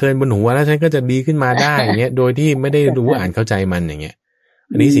นี้มาเทินบนหัวแล้วฉันก็จะดีขึ้นมาได้อย่างเงี้ยโดยที่ไม่ได้รู้อ่านเข้าใจมันอย่างเงี้ย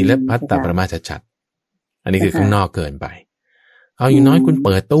อันนี้ศีลปฏิบัติชัดๆอันนี้คือข้างนอกเกินไปเอาอย่างน้อยคุณเ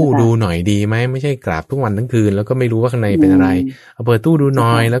ปิดตู้ดูหน่อยดีไหมไม่ใช่กราบทุกวันทั้งคืนแล้วก็ไม่รู้ว่าข้างในเป็นอะไรเอาเปิดตู้ดูห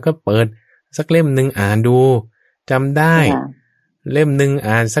น่อยแล้วก็เปิดสักเล่มนึงอ่านดูจำได้เล่มนึง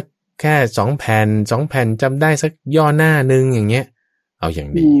อ่านสักแค่2 แผ่นจำได้สักย่อหน้านึงอย่างเงี้ยเอาอย่าง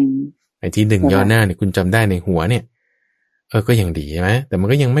ดีไอ้ที่1ย่อหน้าเนี่ยคุณจำได้ในหัวเนี่ย ก็ยังดีใช่ไหมแต่มัน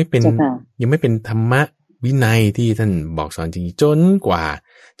ก็ยังไม่เป็นธรรมะวินัยที่ท่านบอกสอนจริงจนกว่า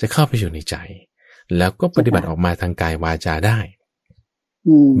จะเข้าไปอยู่ในใจแล้วก็ปฏิบัติออกมาทางกายวาจาได้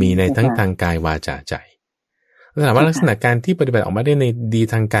มีในทั้งทางกายวาจาใจถามว่าลักษณะการที่ปฏิบัติออกมาได้ในดี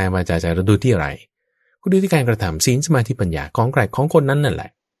ทางกายวาจาใจเราดูที่อะไรก็ดูที่การกระทำศีลสมาธิปัญญาของใครของคนนั้นนั่นแหล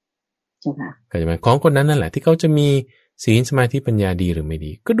ะเข้าใจไหมของคนนั้นนั่นแหละที่เขาจะมีศีลสมาธิปัญญาดีหรือไม่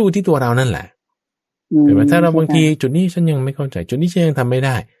ดีก็ดูที่ตัวเรานั่นแหละเห็นไหมถ้าเราบางทีจุดนี้ฉันยังไม่เข้าใจจุดนี้ฉันยังทำไม่ไ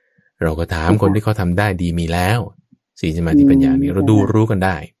ด้เราก็ถามคนที่เขาทำได้ดีมีแล้วศีลสมาธิปัญญานี่เราดูรู้กันไ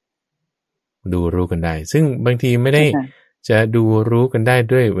ด้ซึ่งบางทีไม่ได้จะดูรู้กันได้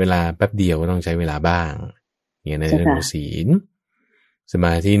ด้วยเวลาแป๊บเดียวต้องใช้เวลาบ้างอย่างในเรื่องของศีลสม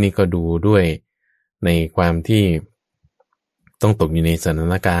าธินี่ก็ดูด้วยในความที่ต้องตกอยู่ในสถา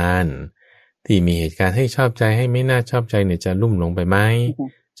นการณ์ที่มีเหตุการณ์ให้ชอบใจให้ไม่น่าชอบใจเนี่ยจะลุ่มลงไปไหม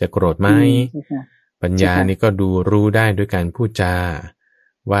จะโกรธไหมปัญญานี่ก็ดูรู้ได้ด้วยการพูดจา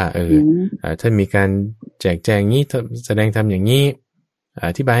ว่าถ้ามีการแจกแจงนี้แสดงธรรมอย่างนี้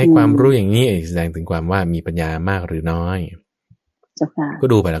อธิบายให้ความรู้อย่างนี้แสดงถึงความว่ามีปัญญามากหรือน้อยก็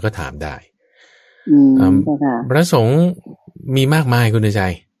ดูไปแล้วก็ถามได้พระสงฆ์มีมากมายคุณใจ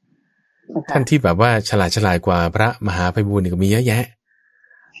ท่านที่แบบว่าฉลาดกว่าพระมหาไพบูลย์นี่ก็มีเยอะแยะ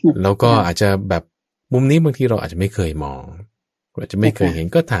แล้วก็อาจจะแบบมุมนี้บางทีเราอาจจะไม่เคยมองอาจจะไม่เคยเห็น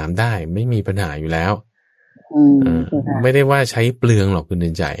ก็ถามได้ไม่มีปัญหาอยู่แล้วไม่ได้ว่าใช้เปลืองหรอกคุณเดิ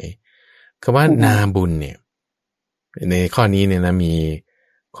นใจคำว่านาบุญเนี่ยในข้อนี้เนี่ยนะมี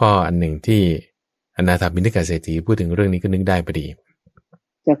ข้ออันหนึ่งที่อนาถบิณฑิกเศรษฐีพูดถึงเรื่องนี้ก็นึกได้พอดี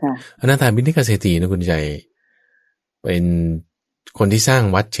อนาถบิณฑิกเศรษฐีนะคุณใจเป็นคนที่สร้าง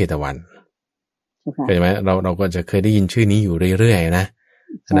วัดเชตวันเข้าใจไหมเราก็จะเคยได้ยินชื่อนี้อยู่เรื่อยๆนะ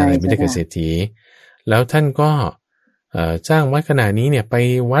อนาถบิณฑิกเศรษฐีแล้วท่านก็สร้างวัดขนาดนี้เนี่ยไป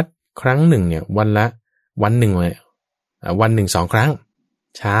วัดครั้งหนึ่งเนี่ยวันหนึ่ง2 ครั้ง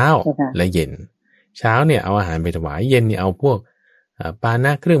เช้าและเย็นเช้าเนี่ยเอาอาหารไปถวายเย็นเนี่ยเอาพวกปาน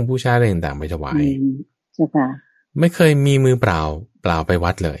ะเครื่องบูชาอะไรต่างๆไปถวายไม่เคยมีมือเปล่าไป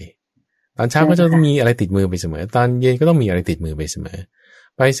วัดเลยตอนเช้าก็จะต้องมีอะไรติดมือไปเสมอตอนเย็นก็ต้องมีอะไรติดมือไปเสมอ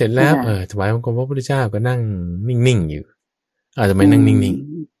ไปเสร็จแล้วถวายบังคมพระพุทธเจ้าก็นั่งนิ่งๆอยู่อาจจะไม่นั่งนิ่ง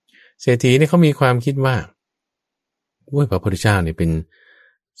ๆเศรษฐีเนี่ยเขามีความคิดว่าพระพุทธเจ้าเนี่ยเป็น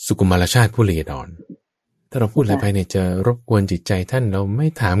สุกุมารชาติผู้ละเอียดอ่อนถ้าเราพูดอะไรไปเนี่ยจะรบกวนจิตใจท่านเราไม่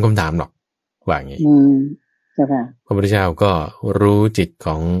ถามคำถามหรอกว่าอย่างนี้พระพุทธเจ้าก็รู้จิตข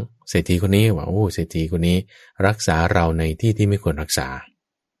องเศรษฐีคนนี้ว่าเศรษฐีคนนี้รักษาเราในที่ที่ไม่ควรรักษา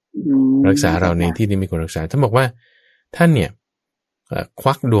เราในที่ที่ไม่ควรรักษาท่านบอกว่าท่านเนี่ยค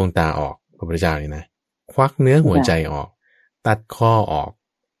วักดวงตาออกพระพุทธเจ้านี่นะควักเนื้อหัวใจออกตัดคอออก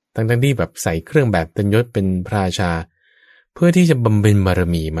ทั้งที่แบบใส่เครื่องแบบเต็มยศเป็นพระราชาเพื่อที่จะบำเพ็ญบาร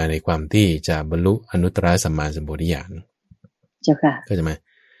มีมาในความที่จะบรรลุอนุตตรสัมมาสัมโพธิญาณเจ้าค่ะก็ใช่ไหม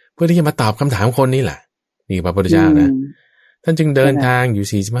เพื่อที่จะมาตอบคำถามคนนี่แหละนี่พระพุทธเจ้านะท่านจึงเดินทางอ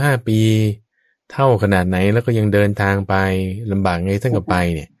ยู่45 ปีเท่าขนาดไหนแล้วก็ยังเดินทางไปลำบากไงท่านก็ไป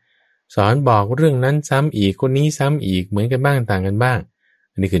เนี่ยสอนบอกเรื่องนั้นซ้ำอีกคนนี้ซ้ำอีกเหมือนกันบ้างต่างกันบ้าง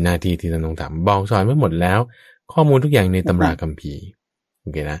อันนี้คือหน้าที่ที่ท่านต้องทำบอกสอนไว้หมดแล้วข้อมูลทุกอย่างในตำราคัมภีร์โอ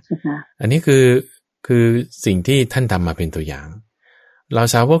เคนะอันนี้คือสิ่งที่ท่านทำมาเป็นตัวอย่างเรา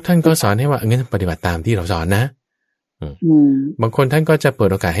สาวกท่านก็สอนให้ว่างั้นปฏิบัติตามที่เราสอนนะบางคนท่านก็จะเปิด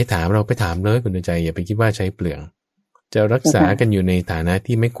โอกาสให้ถามเราไปถามเลยคุณใจอย่าไปคิดว่าใช้เปลืองจะรักษากันอยู่ในฐานะ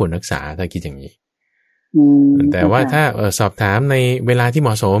ที่ไม่ควรรักษาถ้าคิดอย่างนี้แต่ว่าถ้าสอบถามในเวลาที่เหม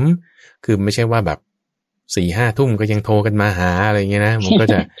าะสมคือไม่ใช่ว่าแบบ4-5 ทุ่มก็ยังโทรกันมาหาอะไรเงี้ยนะมันก็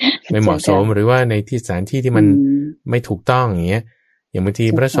จะไม่เหมาะสมหรือว่าในที่สถานที่ที่มันไม่ถูกต้องอย่างเงี้ยอย่างบางที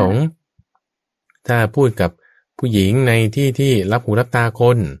พระสงฆ์ถ้าพูดกับผู้หญิงในที่ที่รับหูรับตาค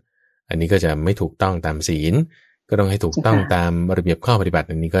นอันนี้ก็จะไม่ถูกต้องตามศีลก็ต้องให้ถูกต้องตามระเบียบข้อปฏิบัติ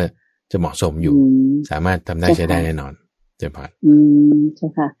อันนี้ก็จะเหมาะสมอยู่สามารถทำได้ใช้ได้แน่นอนเจ้าค่ะเจ้า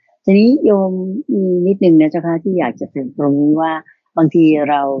ค่ะทีนี้โยมมีนิดนึงนะเจ้าค่ะที่อยากจะถึงตรงนี้ว่าบางที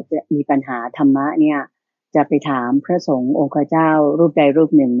เราจะมีปัญหาธรรมะเนี่ยจะไปถามพระสงฆ์องค์เจ้ารูปใดรูป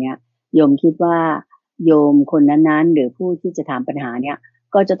หนึ่งเนี่ยโยมคิดว่าโยมคนนั้นๆหรือผู้ที่จะถามปัญหาเนี่ย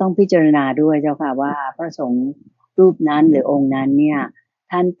ก็จะต้องพิจารณาด้วยเจ้าค่ะว่าพระสงฆ์รูปนั้นหรือองค์นั้นเนี่ย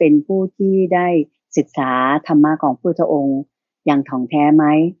ท่านเป็นผู้ที่ได้ศึกษาธรรมะของพระพุทธองค์อย่างถ่องแท้ไหม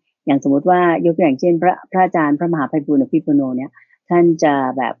อย่างสมมติว่ายกตัวอย่างเช่นพระอาจารย์พระมหาไพบูลย์อภิปุโนเนี่ยท่านจะ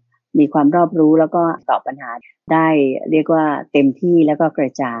แบบมีความรอบรู้แล้วก็ตอบปัญหาได้เรียกว่าเต็มที่แล้วก็กร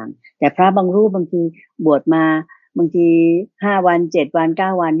ะจ่างแต่พระบางรูปบางทีบวชมาบางที5 วัน7 วัน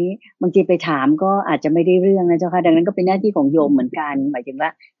9 วันนี้บางทีไปถามก็อาจจะไม่ได้เรื่องนะเจ้าค่ะดังนั้นก็เป็นหน้าที่ของโยมเหมือนกันหมายถึงว่า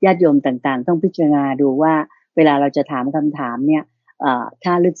ญาติโยมต่างๆต้องพิจารณาดูว่าเวลาเราจะถามคำถามเนี่ยถ้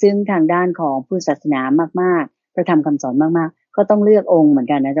าลึกซึ้งทางด้านของพุทธศาสนามาก พระธรรมคำสอนมากๆก็ต้องเลือกองค์เหมือน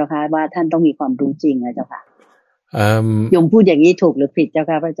กันนะเจ้าค่ะว่าท่านต้องมีความรู้จริงนะเจ้าค่ะโยมพูดอย่างนี้ถูกหรือผิดเจ้า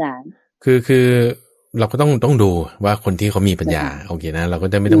ค่ะพระอาจารย์คือเราก็ต้องดูว่าคนที่เขามีปัญญาโอเคนะเราก็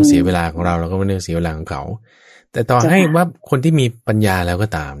จะไม่ต้องเสียเวลาของเราก็ไม่ต้องเสียเวลาของเขาแต่ต่อให้ว่าคนที่มีปัญญาแล้วก็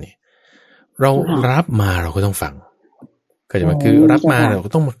ตามเนี่ยเรารับมาเราก็ต้องฟังก็จะมาคือรับมาเราก็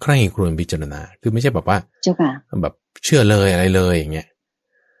ต้องมาใคร่ครวญพิจารณาคือไม่ใช่แบบว่าแบบเชื่อเลยอะไรเลยอย่างเงี้ย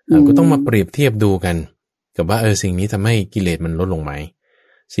ก็ต้องมาเปรียบเทียบดูกันกับว่าสิ่งนี้ทำให้กิเลสมันลดลงไหม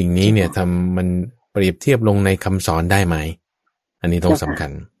สิ่งนี้เนี่ยทำมันเปรียบเทียบลงในคำสอนได้ไหมอันนี้ต้องสำคั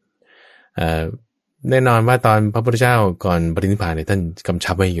ญแน่นอนว่าตอนพระพุทธเจ้าก่อนปรินิพพานเนี่ยท่านกำ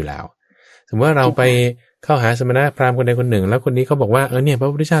ชับไว้อยู่แล้วสมมติว่าเราไปเข้าหาสมณะพราหมณ์คนใดคนหนึ่งแล้วคนนี้เขาบอกว่าเนี่ยพระ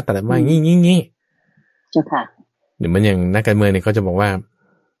พุทธเจ้าตรัสมางี้เจ้าค่ะเดี๋ยวมันอย่างนักการเมืองเนี่ยเขาจะบอกว่า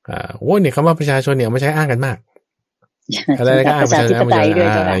โอ้เนี่ยคำว่าประชาชนเนี่ยเอามาใช้อ้างกันมากอะไรก็อ้างประชาธิปไตยด้วย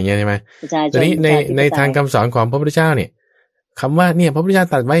อะไรอย่างเงี้ยใช่ไหมทีนี้ในทางคำสอนของพระพุทธเจ้าเนี่ยคำว่าเนี่ยพระพุทธเจ้า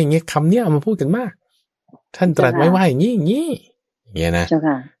ตรัสไว้อย่างเงี้ยคำเนี้ยเอามาพูดกันมากท่านตรัสไว้ว่าอย่างนี้อย่างเงี้ยนะ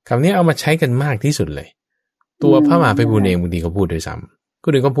คำนี้เอามาใช้กันมากที่สุดเลยตัวพระมหาไพบูลย์เองบางทีเขาพูดด้วยซ้ำค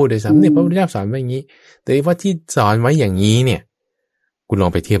นอื่นก็พูดด้วยซ้ำเนี่ยพระพุทธเจ้าสอนไว้อย่างนี้แต่ว่าที่สอนไว้อย่างนี้เนี่ยคุณลอ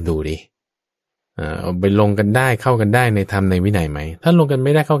งไปเทียบดูดิเอาไปลงกันได้เข้ากันได้ในธรรมในวินัยไหมถ้าลงกันไ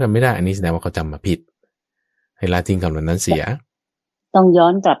ม่ได้เข้ากันไม่ได้อันนี้แสดงว่าเขาจำมาผิดให้ละทิ้งคำนั้นเสียต้องย้อ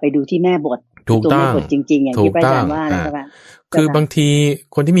นกลับไปดูที่แม่บทถูกต้องจริงๆอย่างที่พระอาจารย์ว่านะครับคือบางที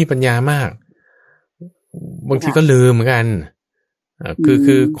คนที่มีปัญญามากบางทีก็ลืมเหมือนกัน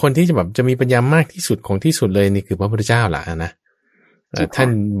คือคนที่จะแบบจะมีปัญญามากที่สุดของที่สุดเลยนี่คือพระพุทธเจ้าล่ะนะท่าน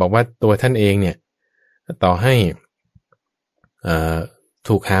บอกว่าตัวท่านเองเนี่ยต่อให้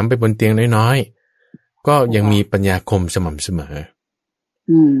ถูกหามไปบนเตียงน้อยๆก็ยังมีปัญญาคมสม่ำเสมอ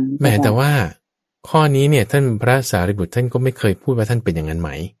แม้แต่ว่าข้อนี้เนี่ยท่านพระสารีบุตรท่านก็ไม่เคยพูดว่าท่านเป็นอย่างนั้นไหม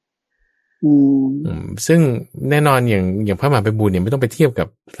ซึ่งแน่นอนอย่างพระมหาไพบูลย์เนี่ยไม่ต้องไปเทียบกับ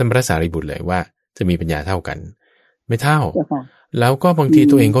ท่านพระสารีบุตรเลยว่าจะมีปัญญาเท่ากันไม่เท่าแล้วก็บางที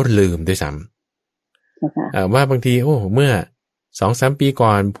ตัวเองก็ลืมด้วยซ้ำว่าบางทีเมื่อ 2-3 ปีก่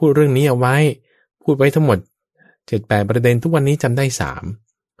อนพูดเรื่องนี้เอาไว้พูดไว้ทั้งหมด 7-8 ประเด็นทุกวันนี้จำได้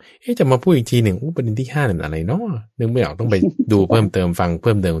3จะมาพูดอีกทีหนึ่งประเด็นที่5นั่นอะไรเนาะนึกไม่ออกต้องไปดูเพิ่มเติมฟังเ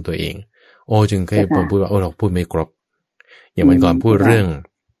พิ่มเติมตัวเองจึงเคยพูดว่าเราพูดไม่ครบอย่างมันก่อนพูดเรื่อง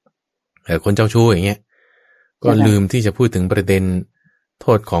คนเจ้าชู้อย่างเงี้ยก็ลืมที่จะพูดถึงประเด็นโท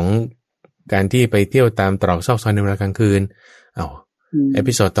ษของการที่ไปเที่ยวตามตรอกซอกซอยในเวลากลางคืนเอ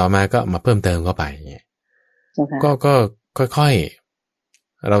พิโซดต่อมาก็มาเพิ่มเติมเข้าไปอย่างเงี้ยก็ค่อย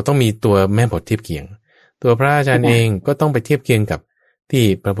ๆเราต้องมีตัวแม่บทเทียบเคียงตัวพระอาจารย์เองก็ต้องไปเทียบเคียงกับที่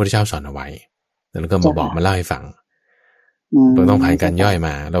พระพุทธเจ้าสอนเอาไว้แล้วก็มาบอกมาเล่าให้ฟังเราต้องผ่านการย่อยม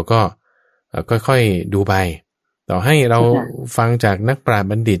าแล้วก็ค่อยๆดูไปต่อให้เราฟังจากนักปราชญ์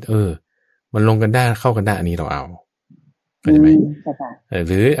บัณฑิตมันลงกันได้เข้ากันได้อันนี้เราเอาเข้าใจไหมห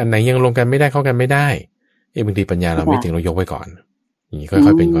รืออันไหนยังลงกันไม่ได้เข้ากันไม่ได้บางทีปัญญาเราไม่ถึงเรายกไว้ก่อนนี่ค่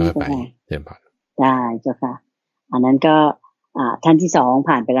อยๆเป็นค่อยๆไปเริ่มผ่านได้เจ้าค่ะอันนั้นก็ท่านที่2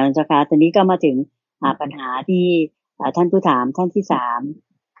ผ่านไปแล้วเจ้าค่ะตอนนี้ก็มาถึงปัญหาที่ท่านผู้ถามท่านที่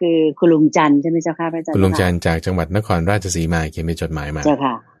3คือคุณลุงจันทร์ใช่ไหมเจ้าค่ะพระอาจารย์คุณลุงจันทร์จากจังหวัดนครราชสีมาเขียนเป็นจดหมายมาเจ้า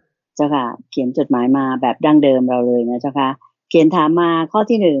ค่ะเขียนจดหมายมาแบบดั้งเดิมเราเลยนะเจ้าค่ะเขียนถามมาข้อ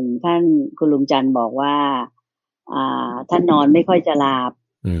ที่1ท่านคุณลุงจันทร์บอกว่าท่านนอนไม่ค่อยจะหลับ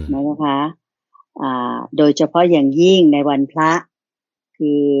นะคะโดยเฉพาะอย่างยิ่งในวันพระ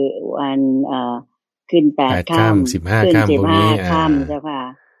คือวันขึ้น8 ค่ำ15 ค่ำพวกนี้เจ้าค่ะ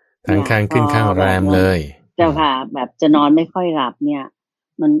ทั้งข้างขึ้นข้างแรมเลยเจ้าค่ะแบบจะนอนไม่ค่อยหลับเนี่ย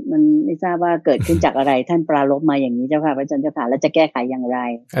มันไม่ทราบว่าเกิดขึ้นจากอะไรท่านปรารภมาอย่างนี้เจ้าค่ะพระอาจารย์เจ้าค่ะแล้วจะแก้ไขอย่างไร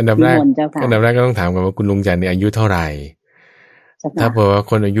อันดับแรกก็ต้องถามกันว่าคุณลุงจันทร์เนี่ยอายุเท่าไหร่ถ้าบอกว่า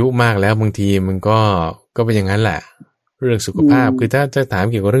คนอายุมากแล้วบางทีมันก็เป็นอย่างนั้นแหละเรื่องสุขภาพคือถ้าจะถาม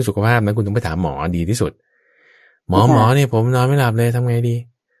เกี่ยวกับเรื่องสุขภาพนะคุณต้องไปถามหมอดีที่สุดหมอเนี่ยผมนอนไม่หลับเลยทำไงดี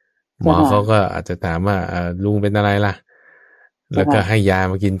หมอเขาก็อาจจะถามว่าลุงเป็นอะไรล่ะแล้วก็ให้ยา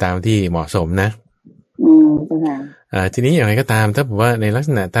มากินตามที่เหมาะสมนะทีนี้อย่างไรก็ตามถ้าบอกว่าในลักษ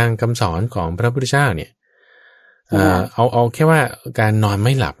ณะทางคำสอนของพระพุทธเจ้าเนี่ยเอาแค่ว่าการนอนไ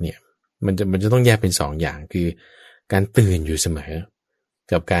ม่หลับเนี่ยมันจะต้องแยกเป็น2อย่างคือการตื่นอยู่เสมอ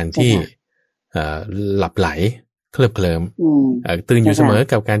กับการที่หลับไหลเคลิบเคลิ้มตื่นอยู่เสมอ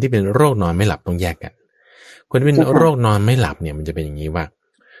กับการที่เป็นโรคนอนไม่หลับต้องแยกกันคนที่เป็นโรคนอนไม่หลับเนี่ยมันจะเป็นอย่างนี้ว่า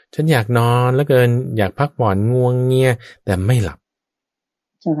ฉันอยากนอนแล้วเกินอยากพักผ่อนง่วงเงียแต่ไม่หลับ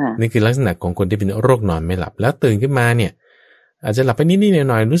นี่คือลักษณะของคนที่เป็นโรคนอนไม่หลับแล้วตื่นขึ้นมาเนี่ยอาจจะหลับไปนิดๆ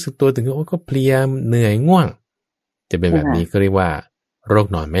หน่อยๆรู้สึกตัวตื่นก็เพลียเหนื่อยง่วงจะเป็นแบบนี้ก็เรียกว่าโรค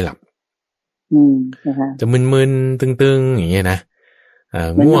นอนไม่หลับจะมึนๆตึงๆอย่างเงี้ยนะ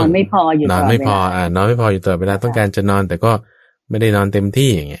ง่วงนอนไม่พออยู่ตลอดเวลานอนไม่พอนอนไม่พออยู่ตลอดเวลาต้องการจะนอนแต่ก็ไม่ได้นอนเต็มที่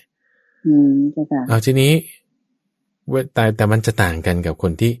อย่างเงี้ยเอาทีนี้แต่มันจะต่างกันกับค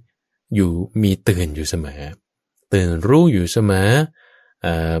นที่อยู่มีตื่นอยู่เสมอตื่นรู้อยู่เสมอ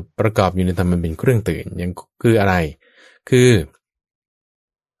ประกอบอยู่ในธรรมมันเป็นเครื่องตื่นยังคืออะไรคือ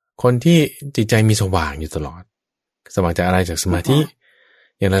คนที่จิตใจมีสว่างอยู่ตลอดสว่างจากอะไรจากสมาธิ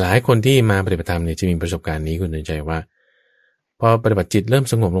อย่างหลายๆคนที่มาปฏิบัติธรรมเนี่ยจะมีประสบการณ์นี้คุณใจว่าพอปฏิบัติจิตเริ่ม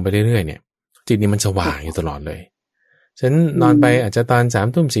สงบลงไปเรื่อยๆเนี่ยจิตนี่มันสว่างอยู่ตลอดเลยฉันนอนไปอาจจะตอน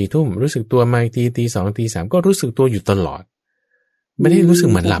3 ทุ่ม4 ทุ่มรู้สึกตัวมาอีกทีตี 2 ตี 3ก็รู้สึกตัวอยู่ตลอดไม่ได้รู้สึก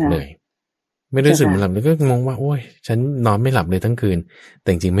เหมือนหลับเลยไม่ได้รู้สึกเหมือนหลับเลยก็งงว่าโอ้ยฉันนอนไม่หลับเลยทั้งคืนแต่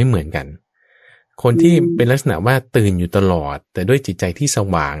จริงๆไม่เหมือนกันคนที่เป็นลักษณะว่าตื่นอยู่ตลอดแต่ด้วยจิตใจที่ส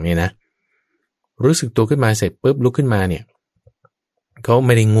ว่างเนี่ยนะรู้สึกตัวขึ้นมาเสร็จปุ๊บลุกขึ้นมาเนี่ยเขาไ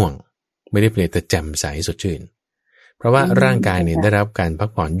ม่ได้ง่วงไม่ได้เปลี่ยนแต่แจ่มใสสดชื่นเพราะว่าร่างกายเนี่ยได้รับการพัก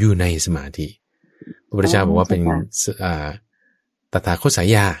ผ่อนอยู่ในสมาธิพระพุทธเจ้าบอกว่าเป็นตถาคตสาย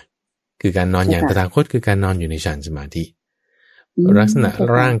ญาคือการนอนอย่างตถาคตคือการนอนอยู่ในฌานสมาธิลักษณะ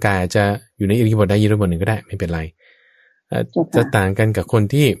ร่างกายจะอยู่ในอิริยาบถใดอิริยาบถหนึ่งก็ได้ไม่เป็นไรจะต่างกันกับคน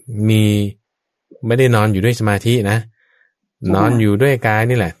ที่มีไม่ได้นอนอยู่ด้วยสมาธินะนอนอยู่ด้วยกาย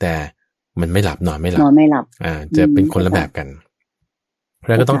นี่แหละแต่มันไม่หลับนอนไม่หลับจะเป็นคนละแบบกันแ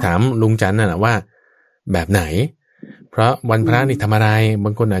ล้วก็ต้องถามลุงจันทร์น่ะว่าแบบไหนเพราะวันพระนี่ทำอะไรบ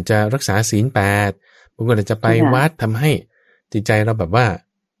างคนอาจจะรักษาศีล8บางคนอาจจะไปวัดทำให้จิตใจเราแบบว่า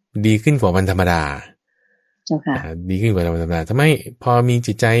ดีขึ้นกว่าวันธรรมดาดีขึ้นกว่าวันธรรมดาทำไมพอมี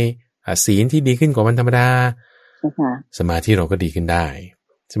จิตใจศีลที่ดีขึ้นกว่าวันธรรมดาสมาธิเราก็ดีขึ้นได้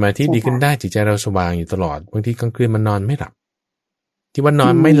สมาธิดีขึ้นได้จิตใจเราสว่างอยู่ตลอดบางทีกลางคืนมันนอนไม่หลับที่ว่านอ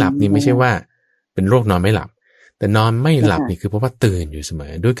นไม่หลับนี่ไม่ใช่ว่าเป็นโรคนอนไม่หลับแต่นอนไม่หลับนี่คือเพราะว่าตื่นอยู่เสม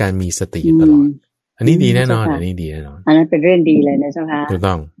อด้วยการมีสติอยู่ตลอดอันนี้ดีแน่นอนอันนี้ดีแน่นอนอันนั้นเป็นเรื่องดีเลยนะเจ้าค่ะถูก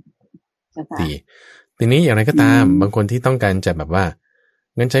ต้องดีทีนี้อย่างไรก็ตามบางคนที่ต้องการจะแบบว่า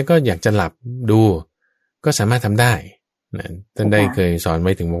งั้นฉันก็อยากจะหลับดูก็สามารถทำได้นะท่านได้เคยสอนไ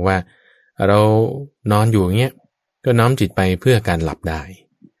ว้ถึงบอกว่าเรานอนอยู่อย่างเงี้ยก็น้อมจิตไปเพื่อการหลับได้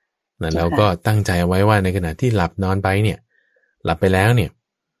นะแล้วก็ตั้งใจเอาไว้ว่าในขณะที่หลับนอนไปเนี่ยหลับไปแล้วเนี่ย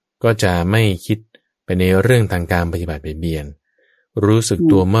ก็จะไม่คิดไปในเรื่องทางการปฏิบัติเบียนรู้สึก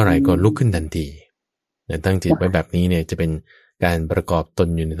ตัวเมื่อไหร่ก็ลุกขึ้นทันทีแต่ตั้งจิตไว้แบบนี้เนี่ยจะเป็นการประกอบตน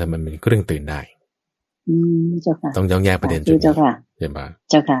อยู่ในธรรมมันเป็นเครื่องตื่นได้เจ้าค่ะต้องแยกประเด็นจุดนี้เจ้าค่ะเห็นปะ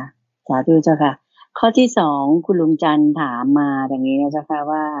เจ้าค่ะสาธุเจ้าค่ะข้อที่2คุณลุงจันทร์ถามมาอย่างนี้นะเจ้าค่ะ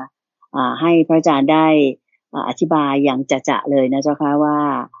ว่าให้พระอาจารย์ได้อธิบายอย่างจะเลยนะเจ้าค่ะว่า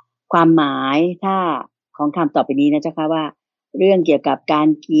ความหมายถ้าของคำต่อไปนี้นะเจ้าค่ะว่าเรื่องเกี่ยวกับการ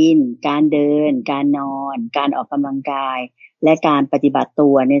กินการเดินการนอนการออกกำลังกายและการปฏิบัติตั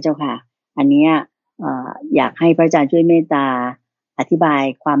วเนี่ยเจ้าค่ะอันเนี้ยอยากให้พระอาจารย์ช่วยเมตตาอธิบาย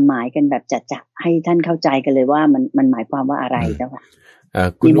ความหมายกันแบบจะให้ท่านเข้าใจกันเลยว่ามันหมายความว่าอะไรเจ้าค่ะ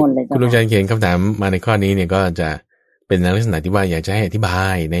คุณลุงจันทร์เขียนคำถามมาในข้อนี้เนี่ยก็จะเป็นลักษณะที่ว่าอยากจะให้อธิบา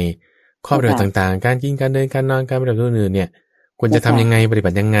ยในข้อปฏิบัติต่างๆการกินการเดินการนอนการปฏิบัติตัวอื่นเนี่ยควรจะทำยังไงปฏิบั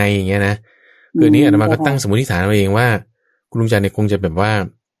ติยังไงอย่างเงี้ยนะคือนี้อาตมาก็ตั้งสมมติฐานเอาเองว่าคุณลุงจันทร์เนี่ยคงจะแบบว่า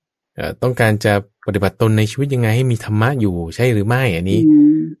ต้องการจะปฏิบัติตนในชีวิตยังไงให้มีธรรมะอยู่ใช่หรือไม่อันนี้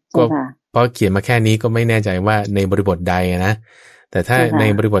ก็พอเขียนมาแค่นี้ก็ไม่แน่ใจว่าในบริบทใดนะแต่ถ้าใน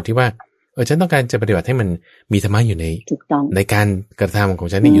บริบทที่ว่าฉันต้องการจะปฏิบัติให้มันมีธรรมะอยู่ในการกระทำของ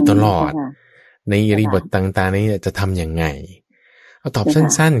ฉันนี่อยู่ตลอดในอิริยาบถต่างๆนี้จะทำยังไงเอาตอบ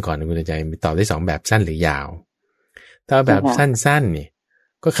สั้นๆก่อนคุณใจมีตอบได้2แบบสั้นหรือยาวถ้าแบบสั้นๆนี่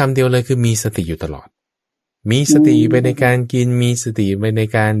ก็คำเดียวเลยคือมีสติอยู่ตลอดมีสติไปในการกินมีสติไปใน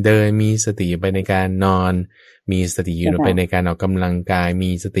การเดินมีสติไปในการนอนมีสติอยู่ไปในการออกกำลังกายมี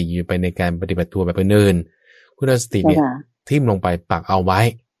สติอยู่ไปในการปฏิบัติตัวแบบอื่นคุณเอาสติเนี่ยทิ่มลงไปปักเอาไว้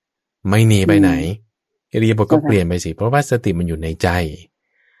ไม่หนีไปไหนอิริยาบถก็เปลี่ยนไปสิเพราะว่าสติมันอยู่ในใจ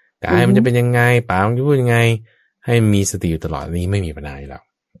กายมันจะเป็นยังไงปากมันจะพูดยังไงให้มีสติอยู่ตลอดนี้ไม่มีปัญหาแล้ว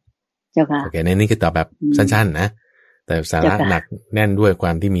โอเคในนี้คือตอบแบบสั้นๆนะแต่สาระหนักแน่นด้วยคว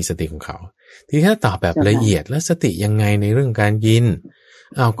ามที่มีสติของเขาที่ถ้าตอบแบบละเอียดแล้วสติยังไงในเรื่องการกิน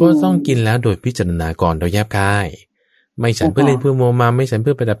ก็ต้องกินแล้วโดยพิจารณาก่อนโดยแยบคายไม่ฉันเพื่อเล่นเพื่อโมมาไม่ฉันเ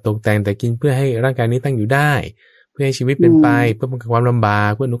พื่อประดับตกแต่งแต่กินเพื่อให้ร่างกายนี้ตั้งอยู่ได้เพื่อให้ชีวิตเป็นไปเพื่อป้องกันความลำบาก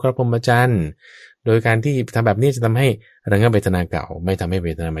เพื่ออนุเคราะห์พรหมจรรย์โดยการที่ทำแบบนี้จะทำให้ระงับเวทนาเก่าไม่ทำให้เว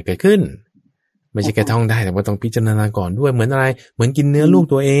ทนาใหม่เกิดขึ้นไม่ใช่แค่ท่องได้แต่ว่าต้องพิจารณาก่อนด้วยเหมือนอะไรเหมือนกินเนื้อลูก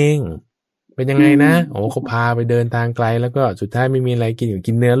ตัวเองเป็นยังไงนะเขาพาไปเดินทางไกลแล้วก็สุดท้ายไม่มีอะไร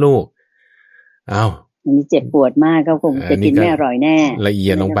กินเนื้อลูกอันนี้เจ็บปวดมากก็คงจะกินไม่อร่อยแน่ละเอี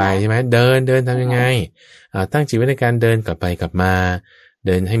ยดลงไปใช่ไหมเดินทำยังไงตั้งจิตไว้ในการเดินกลับไปกลับมาเ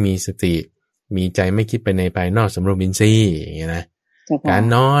ดินให้มีสติมีใจไม่คิดไปในภายนอกสำรวมอินทรีย์อย่างเงี้ยนะ การ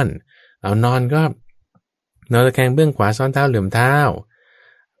นอนเอานอนก็นอนตะแคงเบื้องขวาซ้อนเท้าเหลื่อมเท้า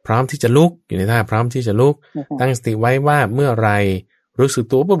พร้อมที่จะลุกอยู่ในท่าพร้อมที่จะลุกตั้งสติไว้ว่าเมื่อไรรู้สึก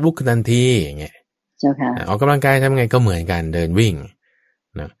ตัวปุ๊บลุกขึ้นทันทีอย่างเงี้ยออกกำลังกายทำไงก็เหมือนกันเดินวิ่ง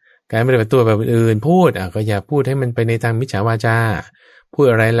นะการปฏิบัติตัวแบบอื่นพูดก็อย่าพูดให้มันไปในทางมิจฉาวาจาพูด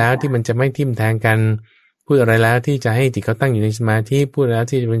อะไรแล้วที่มันจะไม่ทิ่มแทงกันพูดอะไรแล้วที่จะให้จิตเขาตั้งอยู่ในสมาธิพูดแล้ว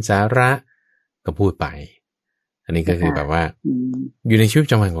ที่จะเป็นสาระก็พูดไปอันนี้ก็คือแบบว่าอยู่ในชีวิตปร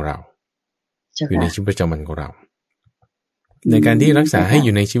ะจำวันของเราอยู่ในชีวิตประจำวันของเราในการที่รักษาให้อ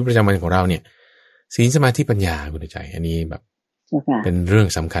ยู่ในชีวิตประจำวันของเราเนี่ยศีลสมาธิปัญญาคุณใจอันนี้แบบเป็นเรื่อง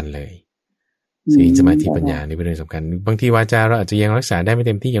สำคัญเลยศีลสมาธิปัญญานี่เป็นเรื่องสำคัญบางทีวาจาเราอาจจะยังรักษาได้ไม่เ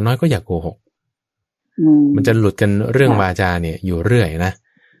ต็มที่อย่างน้อยก็อย่าโกหกมันจะหลุดกันเรื่องวาจาเนี่ยอยู่เรื่อยนะ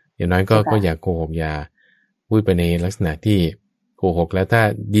อย่างน้อยก็อย่าโกหกอย่าพูดไปในลักษณะที่โกหกแล้วถ้า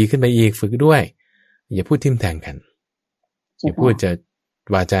ดีขึ้นไปอีกฝึกด้วยอย่าพูดทิ่มแทงกันอย่าพูดจะ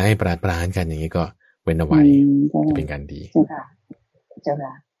วาจาให้ปราดปรานกันอย่างนี้ก็เว้นเอาไว้จะเป็นการดีเจ้า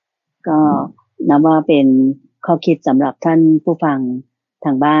ค่ะก็นับว่าเป็นข้อคิดสำหรับท่านผู้ฟังท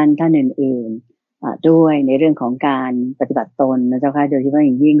างบ้านท่านอื่นๆด้วยในเรื่องของการปฏิบัติตนนะเจ้าค่ะโดยเฉพาะอ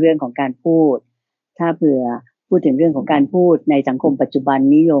ย่างยิ่งเรื่องของการพูดถ้าเผื่อพูดถึงเรื่องของการพูดในสังคมปัจจุบัน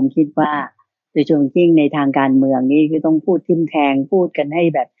นิยมคิดว่าโดยเฉพาะยิ่งในทางการเมืองนี่คือต้องพูดทิ่มแทงพูดกันให้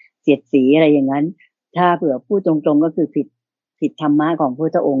แบบเสียดสีอะไรอย่างนั้นถ้าเผื่อพูดตรงๆก็คือผิดธรรมะของพระพุ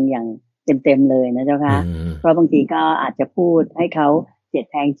ทธองค์อย่างเต็มๆเลยนะเจ้าค่ะเพราะบางทีก็อาจจะพูดให้เขาเสียด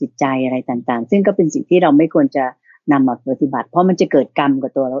แทงจิตใจอะไรต่างๆซึ่งก็เป็นสิ่งที่เราไม่ควรจะนำมาปฏิบัติเพราะมันจะเกิดกรรมกั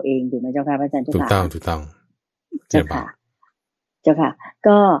บตัวเราเองถูกไหมเจ้าค่ะพระอาจารย์เจ้าค่ะถูกต้องเจ้าค่ะ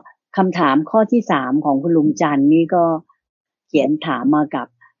ก็คำถามข้อที่3ของคุณลุงจันนี่ก็เขียนถามมากับ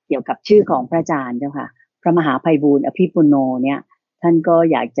เกี่ยวกับชื่อของพระอาจารย์เจ้าค่ะพระมหาไพบูลย์อภิปุโนเนี่ยท่านก็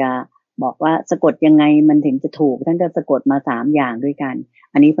อยากจะบอกว่าสะกดยังไงมันถึงจะถูกท่านก็สะกดมา3อย่างด้วยกัน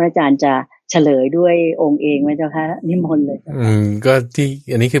อันนี้พระอาจารย์จะเฉลยด้วยองค์เองไหมเจ้าคะนิมนต์เลยก็ที่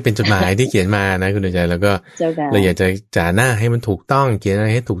อันนี้คือเป็นจดหมายที่เขียนมานะคุณดวงใจแล้วก็เราอยากจะจ่าหน้าให้มันถูกต้องเขียนอะไร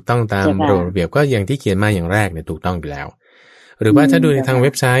ให้ถูกต้องตามระเบียบก็อย่างที่เขียนมาอย่างแรกเนี่ยถูกต้องอยู่แล้วหรือว่าถ้าดูในทางเ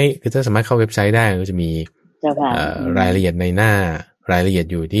ว็บไซต์คือถ้าสามารถเข้าเว็บไซต์ได้ก็จะมีรายละเอียดในหน้ารายละเอียด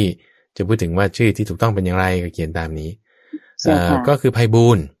อยู่ที่จะพูดถึงว่าชื่อที่ถูกต้องเป็นอย่างไรก็เขียนตามนี้ก็คือไพบู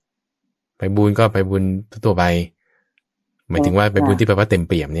ลย์ก็ไพบูลย์ตัวไปหมายถึงว่าไพบูลย์ที่แปลว่าเต็ม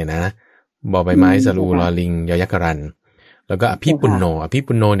เปี่ยมเนี่ยนะบอใบไม้สรูลอลิงยอยักษ์กรันแล้วก็อภิปุณโน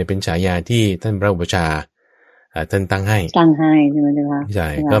เนี่ยเป็นฉายาที่ท่านพระอุปัชฌาย์ท่านตั้งให้ใช่ไหมจ๊ะใช่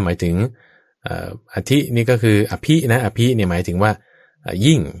ก็หมายถึงอธินี่ก็คืออภินะอภิเนี่ยหมายถึงว่า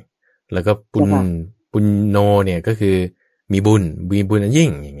ยิ่งแล้วก็ปุณโนเนี่ยก็คือมีบุญอันยิ่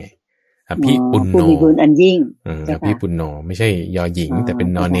งอย่างเงี้ยอภิปุณโนมีบุญอันยิ่งอภิปุณโนไม่ใช่ยอหญิงแต่เป็น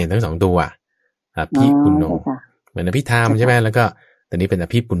นอนเนนทั้ง2ตัวอภิปุณโนเหมือนอภิธรรมใช่ไหมแล้วก็ตอนนี้เป็นอ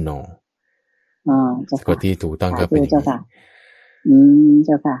ภิปุณโนสะกดที่ถูกต้องก็เป็นเจ้าค่ะเ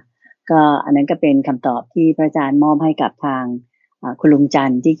จ้าค่ะก็อันนั้นก็เป็นคำตอบที่พระอาจารย์มอบให้กับทางคุณลุงจัน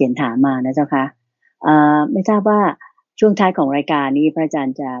ทร์ที่เขียนถามมานะเจ้าค่ะไม่ทราบว่าช่วงท้ายของรายการนี้พระอาจาร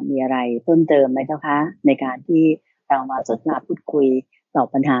ย์จะมีอะไรเพิ่มเติมไหมเจ้าคะในการที่เรามาสนทนาพูดคุยตอบ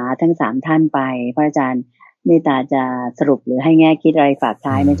ปัญหาทั้ง3ท่านไปพระอาจารย์เมตตาจะสรุปหรือให้แง่คิดอะไรฝาก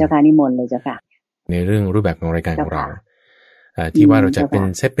ท้ายไหมเจ้าค่ะนิมนต์เลยเจ้าค่ะในเรื่องรูปแบบของรายการของเราที่ว่าเราจะเป็น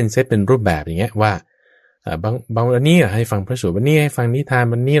เซตเป็นรูปแบบอย่างเงี้ยว่าบางวันนี้ให้ฟังพระสูตรวันนี้ให้ฟังนิทาน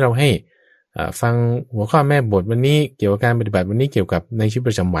วันนี้เราให้ฟังหัวข้อแม่บทวันนี้เกี่ยวกับการปฏิบัติวันนี้เกี่ยวกับในชีวิตป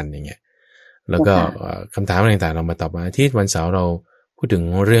ระจำวันอย่างเงี้ยแล้วก็คำถามอะไรต่างๆเรามาตอบวันอาทิตย์วันเสาร์เราพูดถึง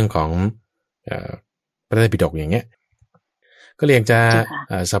เรื่องของพระไตรปิฎกอย่างเงี้ยก็เลยอยากจะ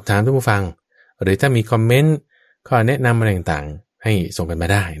สอบถามท่านผู้ฟังหรือถ้ามีคอมเมนต์ข้อแนะนำอะไรต่างๆให้ส่งกันมา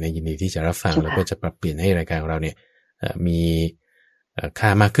ได้ในยินดีที่จะรับฟังแล้วก็จะปรับเปลี่ยนให้รายการของเราเนี่ยมีค่า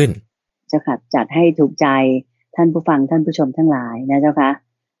มากขึ้นเจ้าค่ะจัดให้ถูกใจท่านผู้ฟังท่านผู้ชมทั้งหลายนะเจ้าค่ะ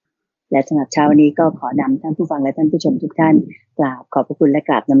และสำหรับเช้าวันนี้ก็ขอนำท่านผู้ฟังและท่านผู้ชมทุกท่านกราบขอบพระคุณและก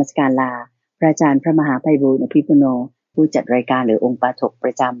ราบนมัสการลาพระอาจารย์พระมหาไพบูลย์อภิปุโนผู้จัดรายการหรือองค์ปาฐกป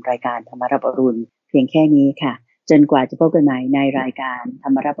ระจำรายการธรรมรับอรุณเพียงแค่นี้ค่ะจนกว่าจะพบกันใหม่ในรายการธร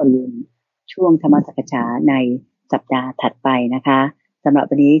รมรับอรุณช่วงธรรมสักษาในสัปดาห์ถัดไปนะคะสำหรับ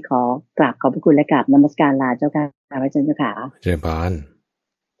วันนี้ขอกราบขอบพระคุณและกราบนมัสการลาเจ้าค่ะพระอาจารย์เจ้าค่ะเจริญพร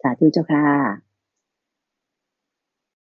สาธุเจ้าค่ะ